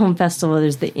Serbian Film Festival,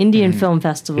 there's the Indian Film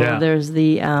Festival, there's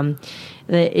the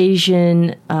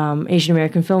Asian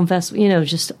American Film Festival,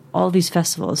 just all these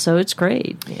festivals. So it's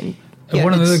great.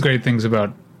 One of the other great things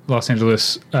about Los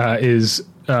Angeles is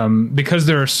because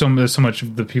there are so much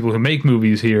of the people who make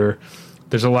movies here.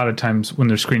 There's a lot of times when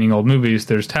they're screening old movies,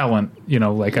 there's talent.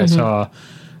 I saw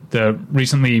the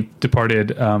recently departed.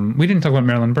 We didn't talk about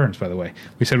Marilyn Burns, by the way.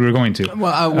 We said we were going to.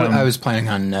 Well, I was planning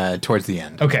on towards the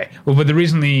end. Okay. Well, but the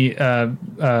recently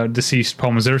deceased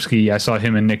Paul Mazursky, I saw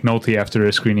him and Nick Nolte after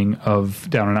a screening of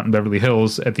Down and Out in Beverly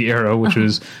Hills at the Arrow, which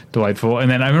was delightful.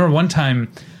 And then I remember one time,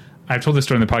 I've told this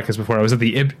story in the podcast before, I was at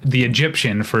the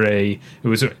Egyptian for it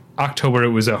was October, it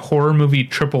was a horror movie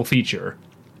triple feature.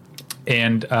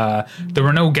 And there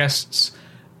were no guests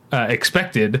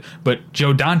expected, but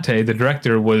Joe Dante, the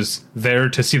director, was there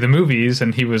to see the movies,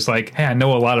 and he was like, "Hey, I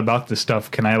know a lot about this stuff.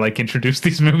 Can I introduce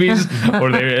these movies?"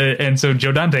 And so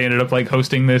Joe Dante ended up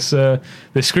hosting this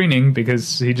screening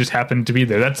because he just happened to be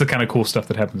there. That's the kind of cool stuff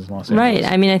that happens in Los Angeles.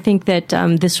 Right. I mean, I think that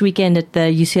this weekend at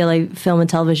the UCLA Film and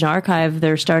Television Archive,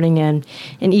 they're starting an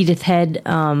Edith Head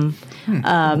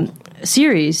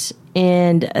series.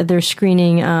 And they're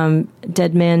screening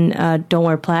Dead Men Don't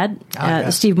Wear Plaid,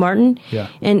 Steve Martin. Yeah.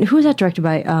 And who is that directed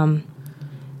by?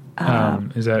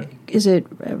 Is it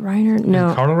Reiner?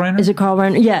 No. Carl Reiner? Is it Carl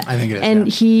Reiner? Yeah. I think it is. And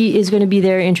he is going to be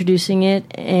there introducing it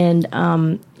and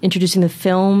introducing the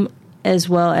film, as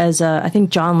well as I think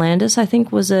John Landis,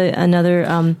 was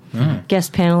another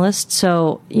guest panelist.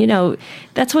 So,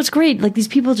 that's what's great. Like, these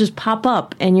people just pop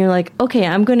up and you're like, okay,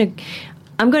 I'm going to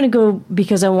go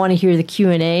because I want to hear the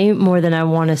Q&A more than I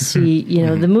want to see,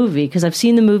 the movie. Because I've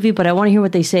seen the movie, but I want to hear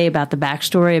what they say about the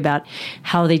backstory, about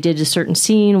how they did a certain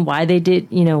scene, why they did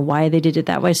it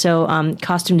that way. So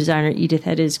costume designer Edith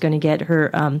Head is going to get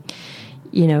her,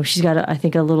 she's got, I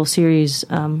think, a little series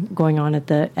going on at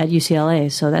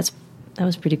UCLA. So that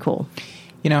was pretty cool.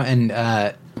 And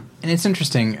it's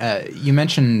interesting. You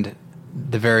mentioned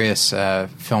the various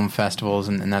film festivals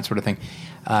and that sort of thing.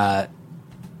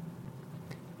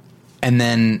 And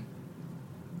then,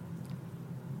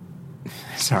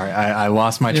 sorry, I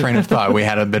lost my train of thought. We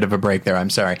had a bit of a break there.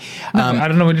 I'm sorry. I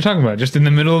don't know what you're talking about. Just in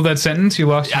the middle of that sentence, you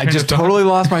lost your train of thought? I just totally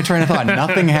lost my train of thought.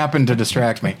 Nothing happened to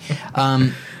distract me.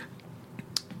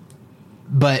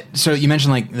 But, so you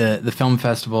mentioned, the film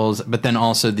festivals, but then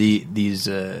also these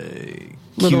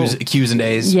Q's and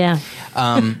A's. Yeah.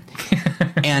 And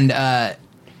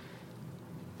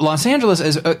Los Angeles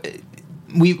is...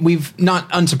 We've not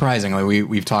unsurprisingly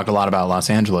we've talked a lot about Los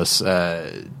Angeles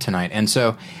tonight, and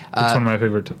so it's one of my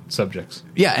favorite subjects.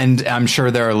 Yeah, and I'm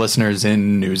sure there are listeners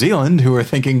in New Zealand who are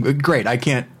thinking, "Great, I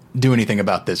can't do anything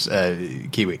about this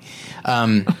Kiwi."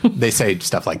 They say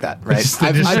stuff like that, right?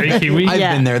 I've Kiwi?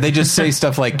 I've been there. They just say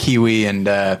stuff like Kiwi, and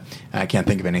I can't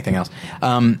think of anything else.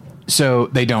 So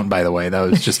they don't, by the way. That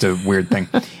was just a weird thing.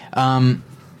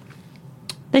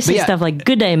 They say stuff like,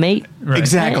 "Good day, mate." Right.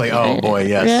 Exactly. Oh, boy,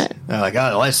 yes. Yeah. They're like,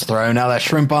 "Oh, let's throw another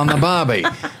shrimp on the barbie."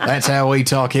 That's how we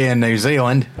talk here in New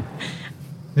Zealand.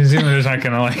 New Zealanders aren't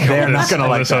going to like They're not going to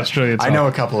like this Australia talk. I know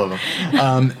a couple of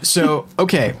them. So,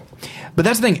 okay. But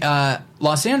that's the thing.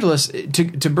 Los Angeles,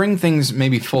 to bring things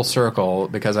maybe full circle,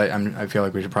 because I feel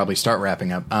like we should probably start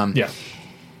wrapping up. Yeah.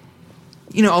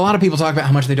 A lot of people talk about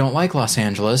how much they don't like Los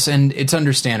Angeles, and it's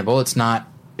understandable. It's not...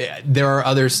 There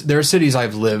are cities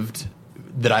I've lived...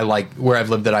 that I like, where I've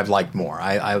lived that I've liked more.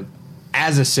 I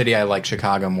as a city, I like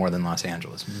Chicago more than Los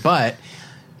Angeles. But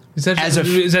is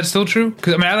that still true?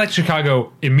 Because I like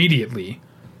Chicago immediately,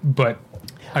 but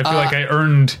I feel like I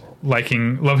earned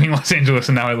loving Los Angeles,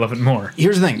 and now I love it more.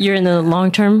 Here's the thing: you're in the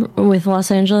long term with Los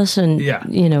Angeles, and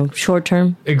short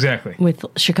term exactly with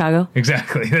Chicago.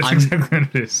 Exactly, that's exactly what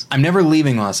it is. I'm never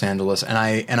leaving Los Angeles, and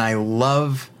I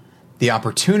love the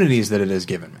opportunities that it has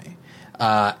given me.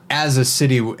 As a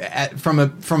city,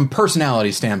 from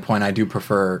personality standpoint, I do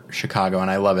prefer Chicago,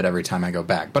 and I love it every time I go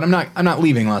back. But I'm not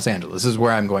leaving Los Angeles. This is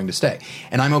where I'm going to stay,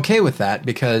 and I'm okay with that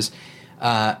because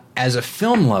as a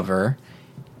film lover,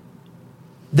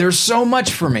 there's so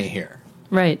much for me here.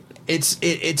 Right.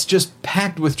 It's just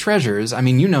packed with treasures. I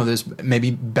mean, you know this maybe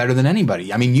better than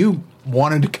anybody. I mean, you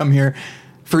wanted to come here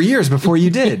for years before you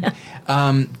did.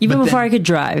 Even before I could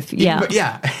drive.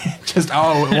 Yeah. Just,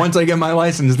 once I get my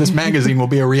license, this magazine will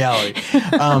be a reality.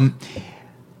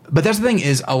 But that's the thing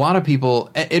is, a lot of people,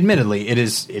 admittedly,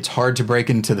 it's hard to break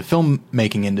into the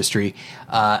filmmaking industry,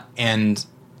 and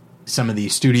some of the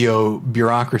studio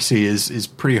bureaucracy is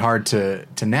pretty hard to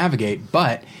navigate.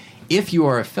 But if you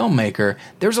are a filmmaker,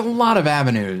 there's a lot of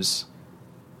avenues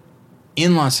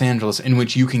in Los Angeles in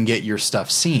which you can get your stuff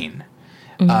seen.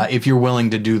 If you're willing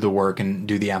to do the work and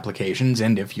do the applications,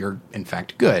 and if you're in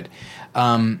fact good.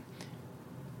 But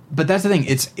that's the thing.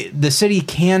 The city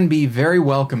can be very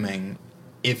welcoming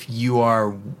if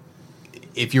you're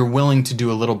willing to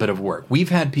do a little bit of work. We've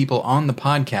had people on the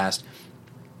podcast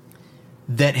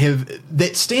that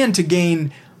stand to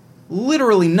gain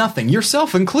literally nothing,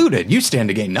 yourself included. You stand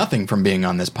to gain nothing from being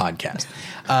on this podcast,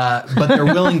 but they're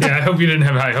willing to. Yeah, I hope you didn't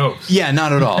have high hopes. Yeah,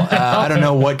 not at all. I don't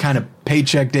know what kind of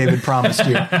paycheck David promised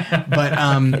you, but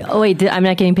oh wait, I'm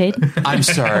not getting paid. I'm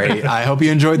sorry. I hope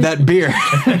you enjoyed that beer,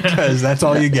 because that's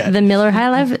all you get. The Miller High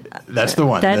Life. That's the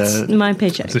one. That's my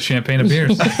paycheck. It's a champagne of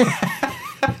beers.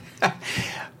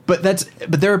 But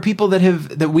there are people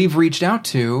that we've reached out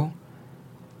to,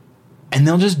 and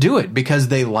they'll just do it because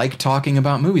they like talking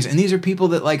about movies. And these are people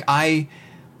that like I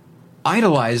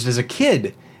idolized as a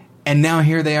kid, and now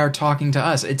here they are talking to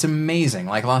us. It's amazing.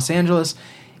 Like Los Angeles,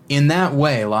 in that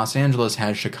way, Los Angeles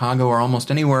has Chicago or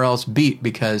almost anywhere else beat,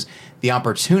 because the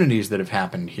opportunities that have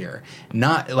happened here,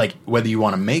 not like whether you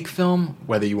want to make film,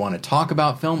 whether you want to talk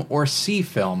about film or see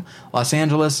film, Los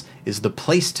Angeles is the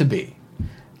place to be.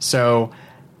 So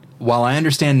while I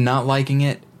understand not liking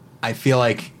it, I feel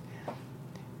like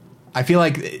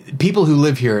people who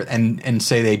live here and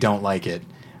say they don't like it,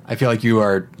 I feel like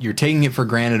you're taking it for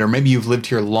granted, or maybe you've lived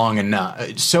here long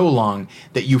enough, so long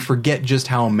that you forget just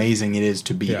how amazing it is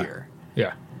to be here.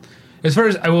 Yeah. As far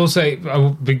as I will say,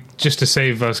 just to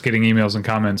save us getting emails and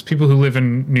comments, people who live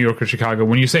in New York or Chicago,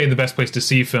 when you say the best place to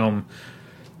see film,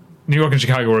 New York and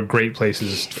Chicago are great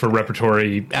places for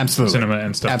repertory cinema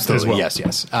and stuff. Absolutely, as well.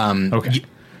 yes. Okay.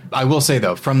 I will say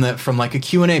though, from like a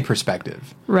Q&A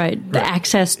perspective, right, the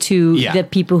access to the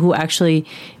people who actually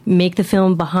make the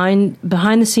film behind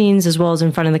the scenes as well as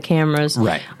in front of the cameras.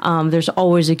 Right. There's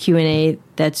always a Q&A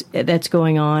that's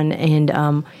going on, and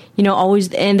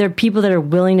always, and there are people that are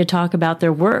willing to talk about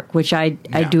their work, which I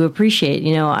do appreciate.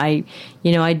 I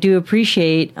do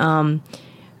appreciate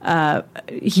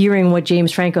hearing what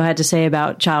James Franco had to say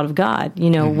about Child of God.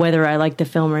 Whether I like the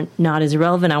film or not is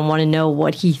irrelevant. I want to know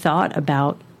what he thought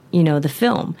about the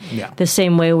film. Yeah. The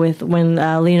same way with when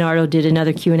Leonardo did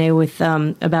another Q&A with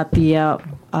about the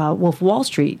Wolf of Wall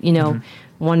Street.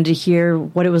 Wanted to hear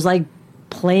what it was like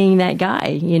playing that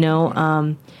guy.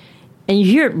 And you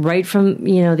hear it right from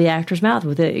the actor's mouth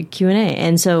with a Q&A.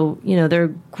 And so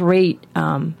they're great.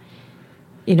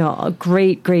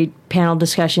 Great panel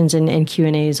discussions and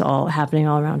Q&As all happening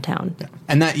all around town. Yeah.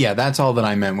 And that's all that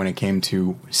I meant when it came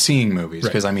to seeing movies.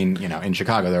 Because in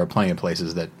Chicago there are plenty of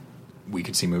places that we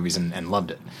could see movies and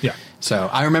loved it. Yeah. So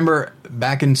I remember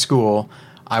back in school,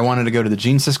 I wanted to go to the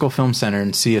Gene Siskel Film Center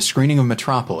and see a screening of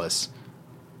Metropolis,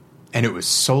 and it was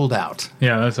sold out.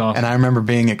 Yeah, that's awesome. And I remember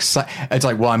being excited. It's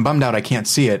like, well, I'm bummed out I can't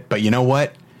see it, but you know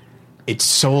what? It's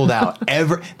sold out.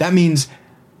 That means,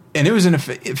 and it was in a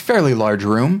fairly large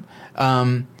room.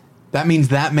 That means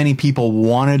that many people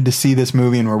wanted to see this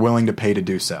movie and were willing to pay to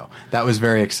do so. That was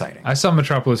very exciting. I saw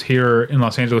Metropolis here in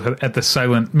Los Angeles at the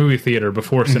Silent Movie Theater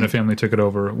before Cinefamily took it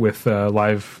over with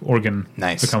live organ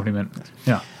accompaniment.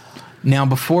 Yeah. Now,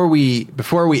 before we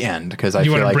end, because I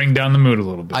feel want to bring down the mood a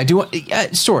little bit. I do,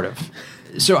 sort of.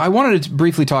 So I wanted to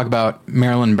briefly talk about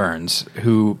Marilyn Burns,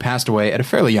 who passed away at a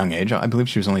fairly young age. I believe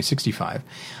she was only 65.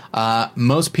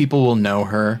 Most people will know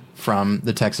her from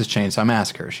the Texas Chainsaw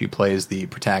Massacre. She plays the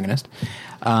protagonist.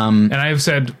 And I have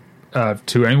said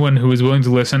to anyone who is willing to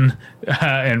listen,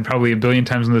 and probably a billion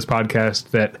times on this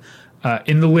podcast, that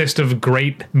in the list of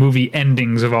great movie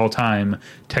endings of all time,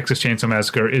 Texas Chainsaw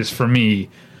Massacre is, for me,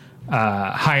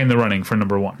 high in the running for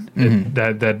number one.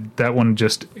 Mm-hmm. That one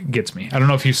just gets me. I don't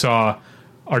know if you saw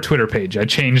our Twitter page. I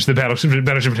changed the Battleship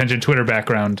Pretension Twitter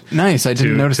background. Nice, I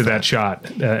didn't notice that shot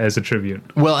as a tribute.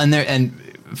 Well, and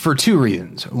for two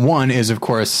reasons. One is, of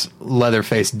course,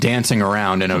 Leatherface dancing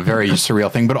around in a very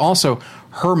surreal thing, but also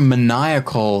her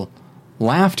maniacal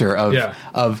laughter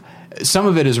of some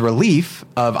of it is relief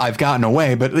of I've gotten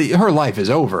away, but her life is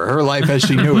over. Her life as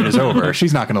she knew it is over.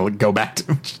 She's not going to go back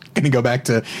to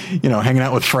hanging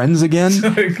out with friends again.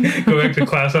 Go back to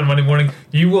class on Monday morning.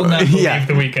 You will not believe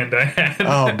the weekend I had.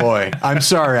 Oh boy, I'm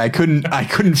sorry. I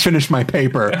couldn't finish my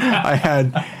paper. I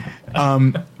had,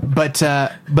 but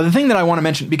the thing that I want to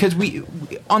mention, because we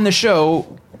on the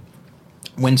show,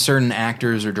 when certain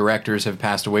actors or directors have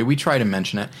passed away, we try to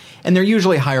mention it. And they're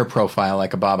usually higher profile,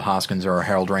 like a Bob Hoskins or a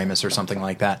Harold Ramis or something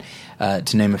like that,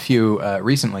 to name a few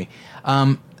recently.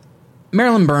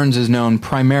 Marilyn Burns is known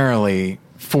primarily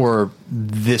for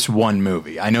this one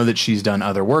movie. I know that she's done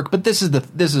other work, but this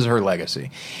is her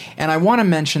legacy. And I want to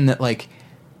mention that, like,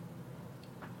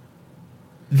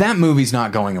 that movie's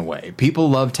not going away. People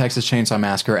love Texas Chainsaw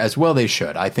Massacre, as well they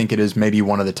should. I think it is maybe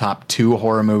one of the top 2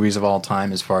 horror movies of all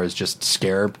time as far as just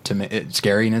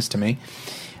scariness to me.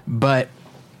 But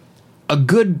a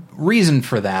good reason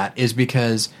for that is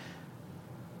because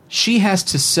she has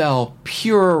to sell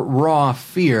pure, raw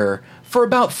fear for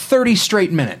about 30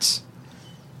 straight minutes.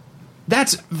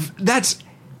 That's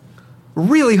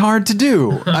really hard to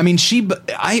do. I mean,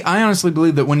 I honestly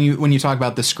believe that when you talk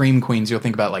about the Scream Queens, you'll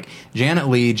think about like Janet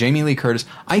Leigh, Jamie Lee Curtis.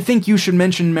 I think you should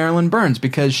mention Marilyn Burns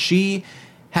because she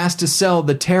has to sell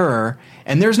the terror,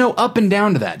 and there's no up and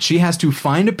down to that. She has to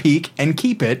find a peak and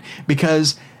keep it,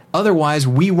 because otherwise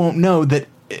we won't know that.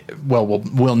 Well,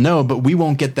 we'll know, but we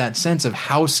won't get that sense of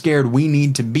how scared we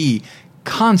need to be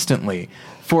constantly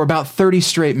for about 30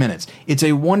 straight minutes. It's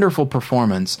a wonderful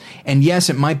performance, and yes,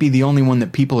 it might be the only one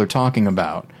that people are talking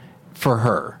about for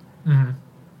her. Mm-hmm.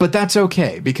 But that's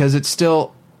okay, because it's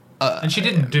still... and she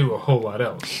didn't do a whole lot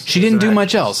else. She didn't do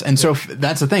much else, and so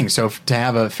that's the thing. So to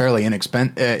have a fairly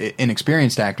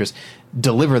inexperienced actress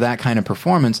deliver that kind of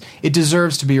performance, it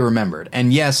deserves to be remembered.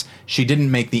 And yes, she didn't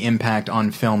make the impact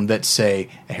on film that, say,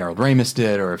 a Harold Ramis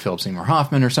did, or a Philip Seymour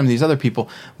Hoffman, or some of these other people,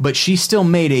 but she still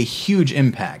made a huge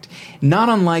impact. Not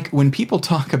unlike when people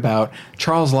talk about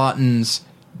Charles Laughton's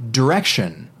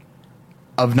direction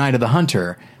of Night of the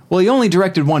Hunter. Well, he only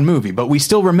directed one movie, but we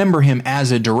still remember him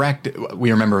as a director.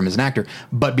 We remember him as an actor,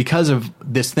 but because of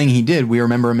this thing he did, we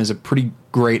remember him as a pretty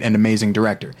great and amazing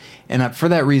director. And for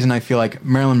that reason, I feel like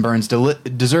Marilyn Burns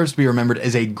deserves to be remembered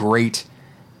as a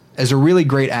really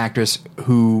great actress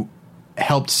who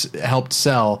helped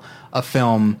sell a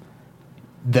film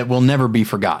that will never be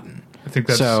forgotten. I think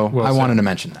that's so. Well I wanted to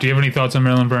mention that. Do you have any thoughts on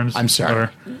Marilyn Burns? I'm sorry.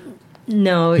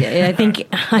 No, I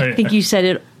think you said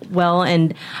it well,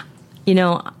 and you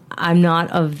know, I'm not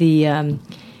of the.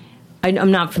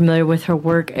 I'm not familiar with her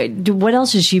work. What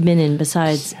else has she been in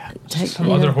besides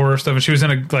some other horror stuff? And she was in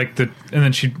and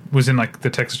then she was in like the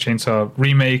Texas Chainsaw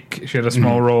remake. She had a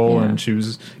small role, and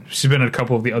she's been in a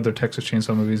couple of the other Texas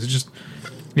Chainsaw movies. It's just,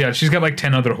 she's got like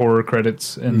 10 other horror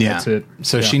credits, and that's it.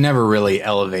 So she never really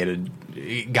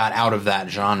got out of that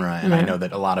genre, and I know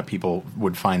that a lot of people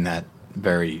would find that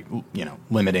very,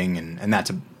 limiting, and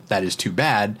that is too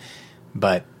bad.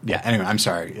 But anyway, I'm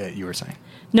sorry, you were saying.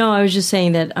 No, I was just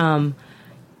saying that,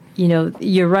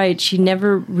 you're right. She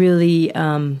never really,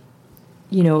 you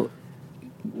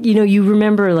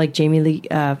remember like Jamie Lee,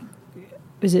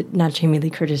 is it not Jamie Lee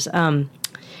Curtis?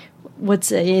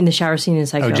 What's in the shower scene in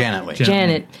Psycho? Oh, Janet Leigh.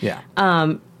 Janet. Yeah.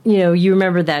 You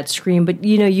remember that Scream, but,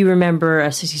 you remember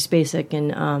Sissy Spacek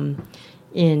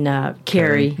in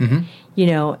Carrie,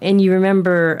 and you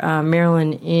remember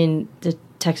Marilyn in the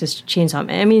Texas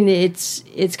Chainsaw. I mean,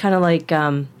 it's kind of like,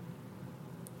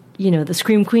 the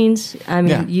Scream Queens. I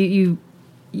mean,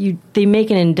 they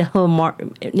make an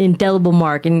indelible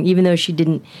mark, and even though she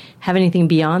didn't have anything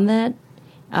beyond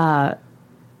that,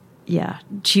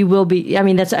 she will be. I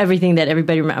mean, that's everything that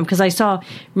everybody remembers. Because I saw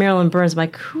Marilyn Burns, I'm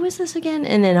like, who is this again?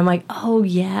 And then I'm like, oh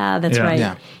yeah, that's right.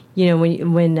 Yeah.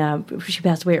 When she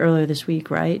passed away earlier this week,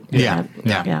 right? Yeah.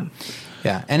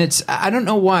 And I don't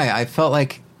know why I felt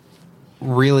like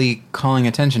really calling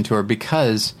attention to her,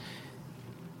 because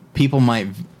people might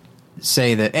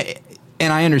say that,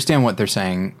 and I understand what they're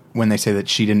saying when they say that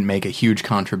she didn't make a huge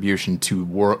contribution to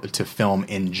film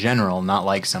in general, not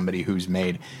like somebody who's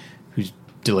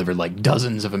delivered like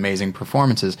dozens of amazing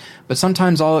performances, but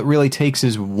sometimes all it really takes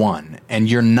is one, and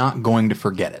you're not going to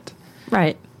forget it.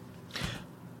 Right.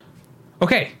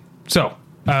 Okay, so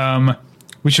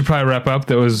we should probably wrap up.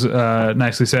 That was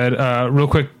nicely said. Real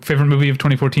quick, favorite movie of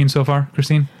 2014 so far?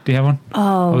 Christine, do you have one?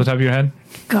 Oh. Off the top of your head?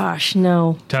 Gosh,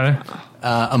 no. Tyler?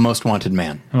 A Most Wanted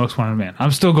Man. A Most Wanted Man. I'm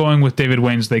still going with David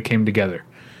Wayne's They Came Together.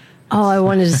 Oh, I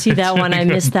wanted to see that one. I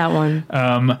missed that one.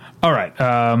 All right.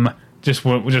 Just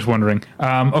wondering.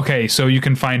 Okay, so you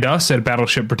can find us at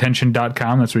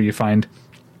battleshippretension.com. That's where you find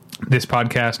this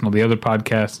podcast and all the other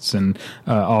podcasts and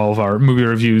all of our movie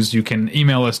reviews. You can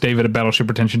email us, David at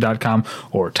battleshippretension.com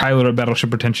or Tyler at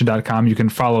battleshippretension.com. You can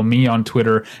follow me on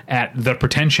Twitter at The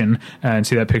Pretension and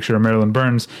see that picture of Marilyn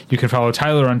Burns. You can follow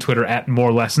Tyler on Twitter at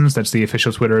More Lessons. That's the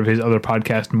official Twitter of his other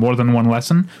podcast, More Than One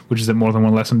Lesson, which is at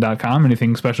morethanonelesson.com.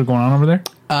 Anything special going on over there?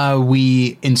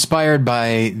 We, inspired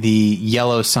by the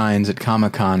yellow signs at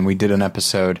Comic-Con, we did an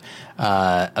episode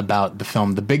about the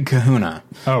film The Big Kahuna.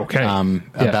 Oh, okay.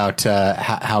 About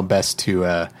how best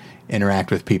to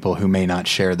interact with people who may not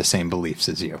share the same beliefs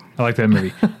as you. I like that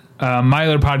movie. My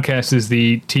other podcast is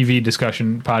the TV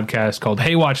discussion podcast called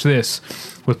Hey, Watch This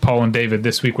with Paul and David.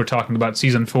 This week we're talking about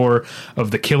season 4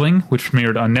 of The Killing, which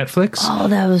premiered on Netflix. Oh,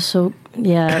 that was so...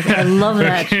 Yeah, I love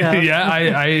that show. Yeah,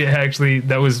 I actually...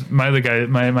 That was my other guy,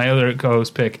 my other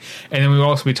co-host pick. And then we'll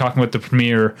also be talking about the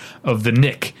premiere of The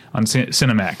Nick on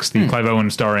Cinemax, the Clive Owen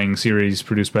starring series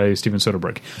produced by Steven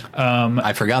Soderbergh.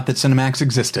 I forgot that Cinemax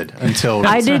existed until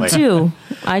recently.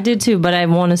 I did too, but I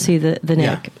want to see the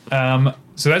Nick. Yeah.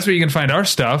 So that's where you can find our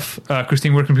stuff.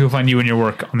 Christine, where can people find you and your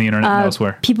work on the internet and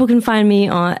elsewhere? People can find me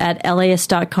at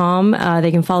LAist.com.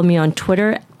 They can follow me on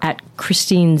Twitter at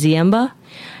Christine Ziemba.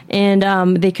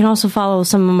 And they can also follow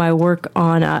some of my work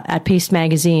on at Paste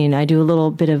Magazine. I do a little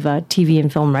bit of TV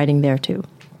and film writing there, too.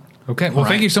 Okay. Well,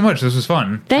 thank you so much. This was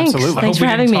fun. Thanks. Absolutely. Thanks for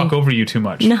having me. I hope we didn't talk over you too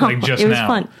much. No, like just it was now.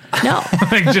 Fun. No.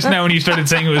 Like just now when you started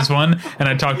saying it was fun and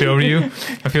I talked over you,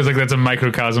 I feel like that's a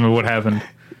microcosm of what happened.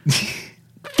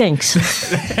 Thanks.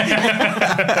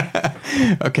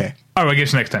 Okay. All right, I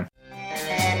guess next time.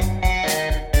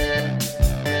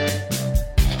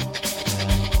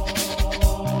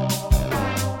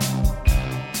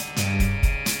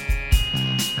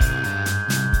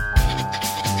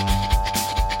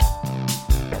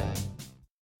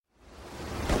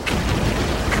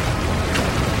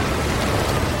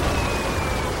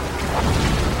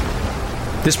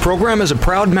 This program is a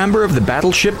proud member of the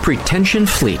Battleship Pretension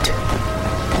Fleet.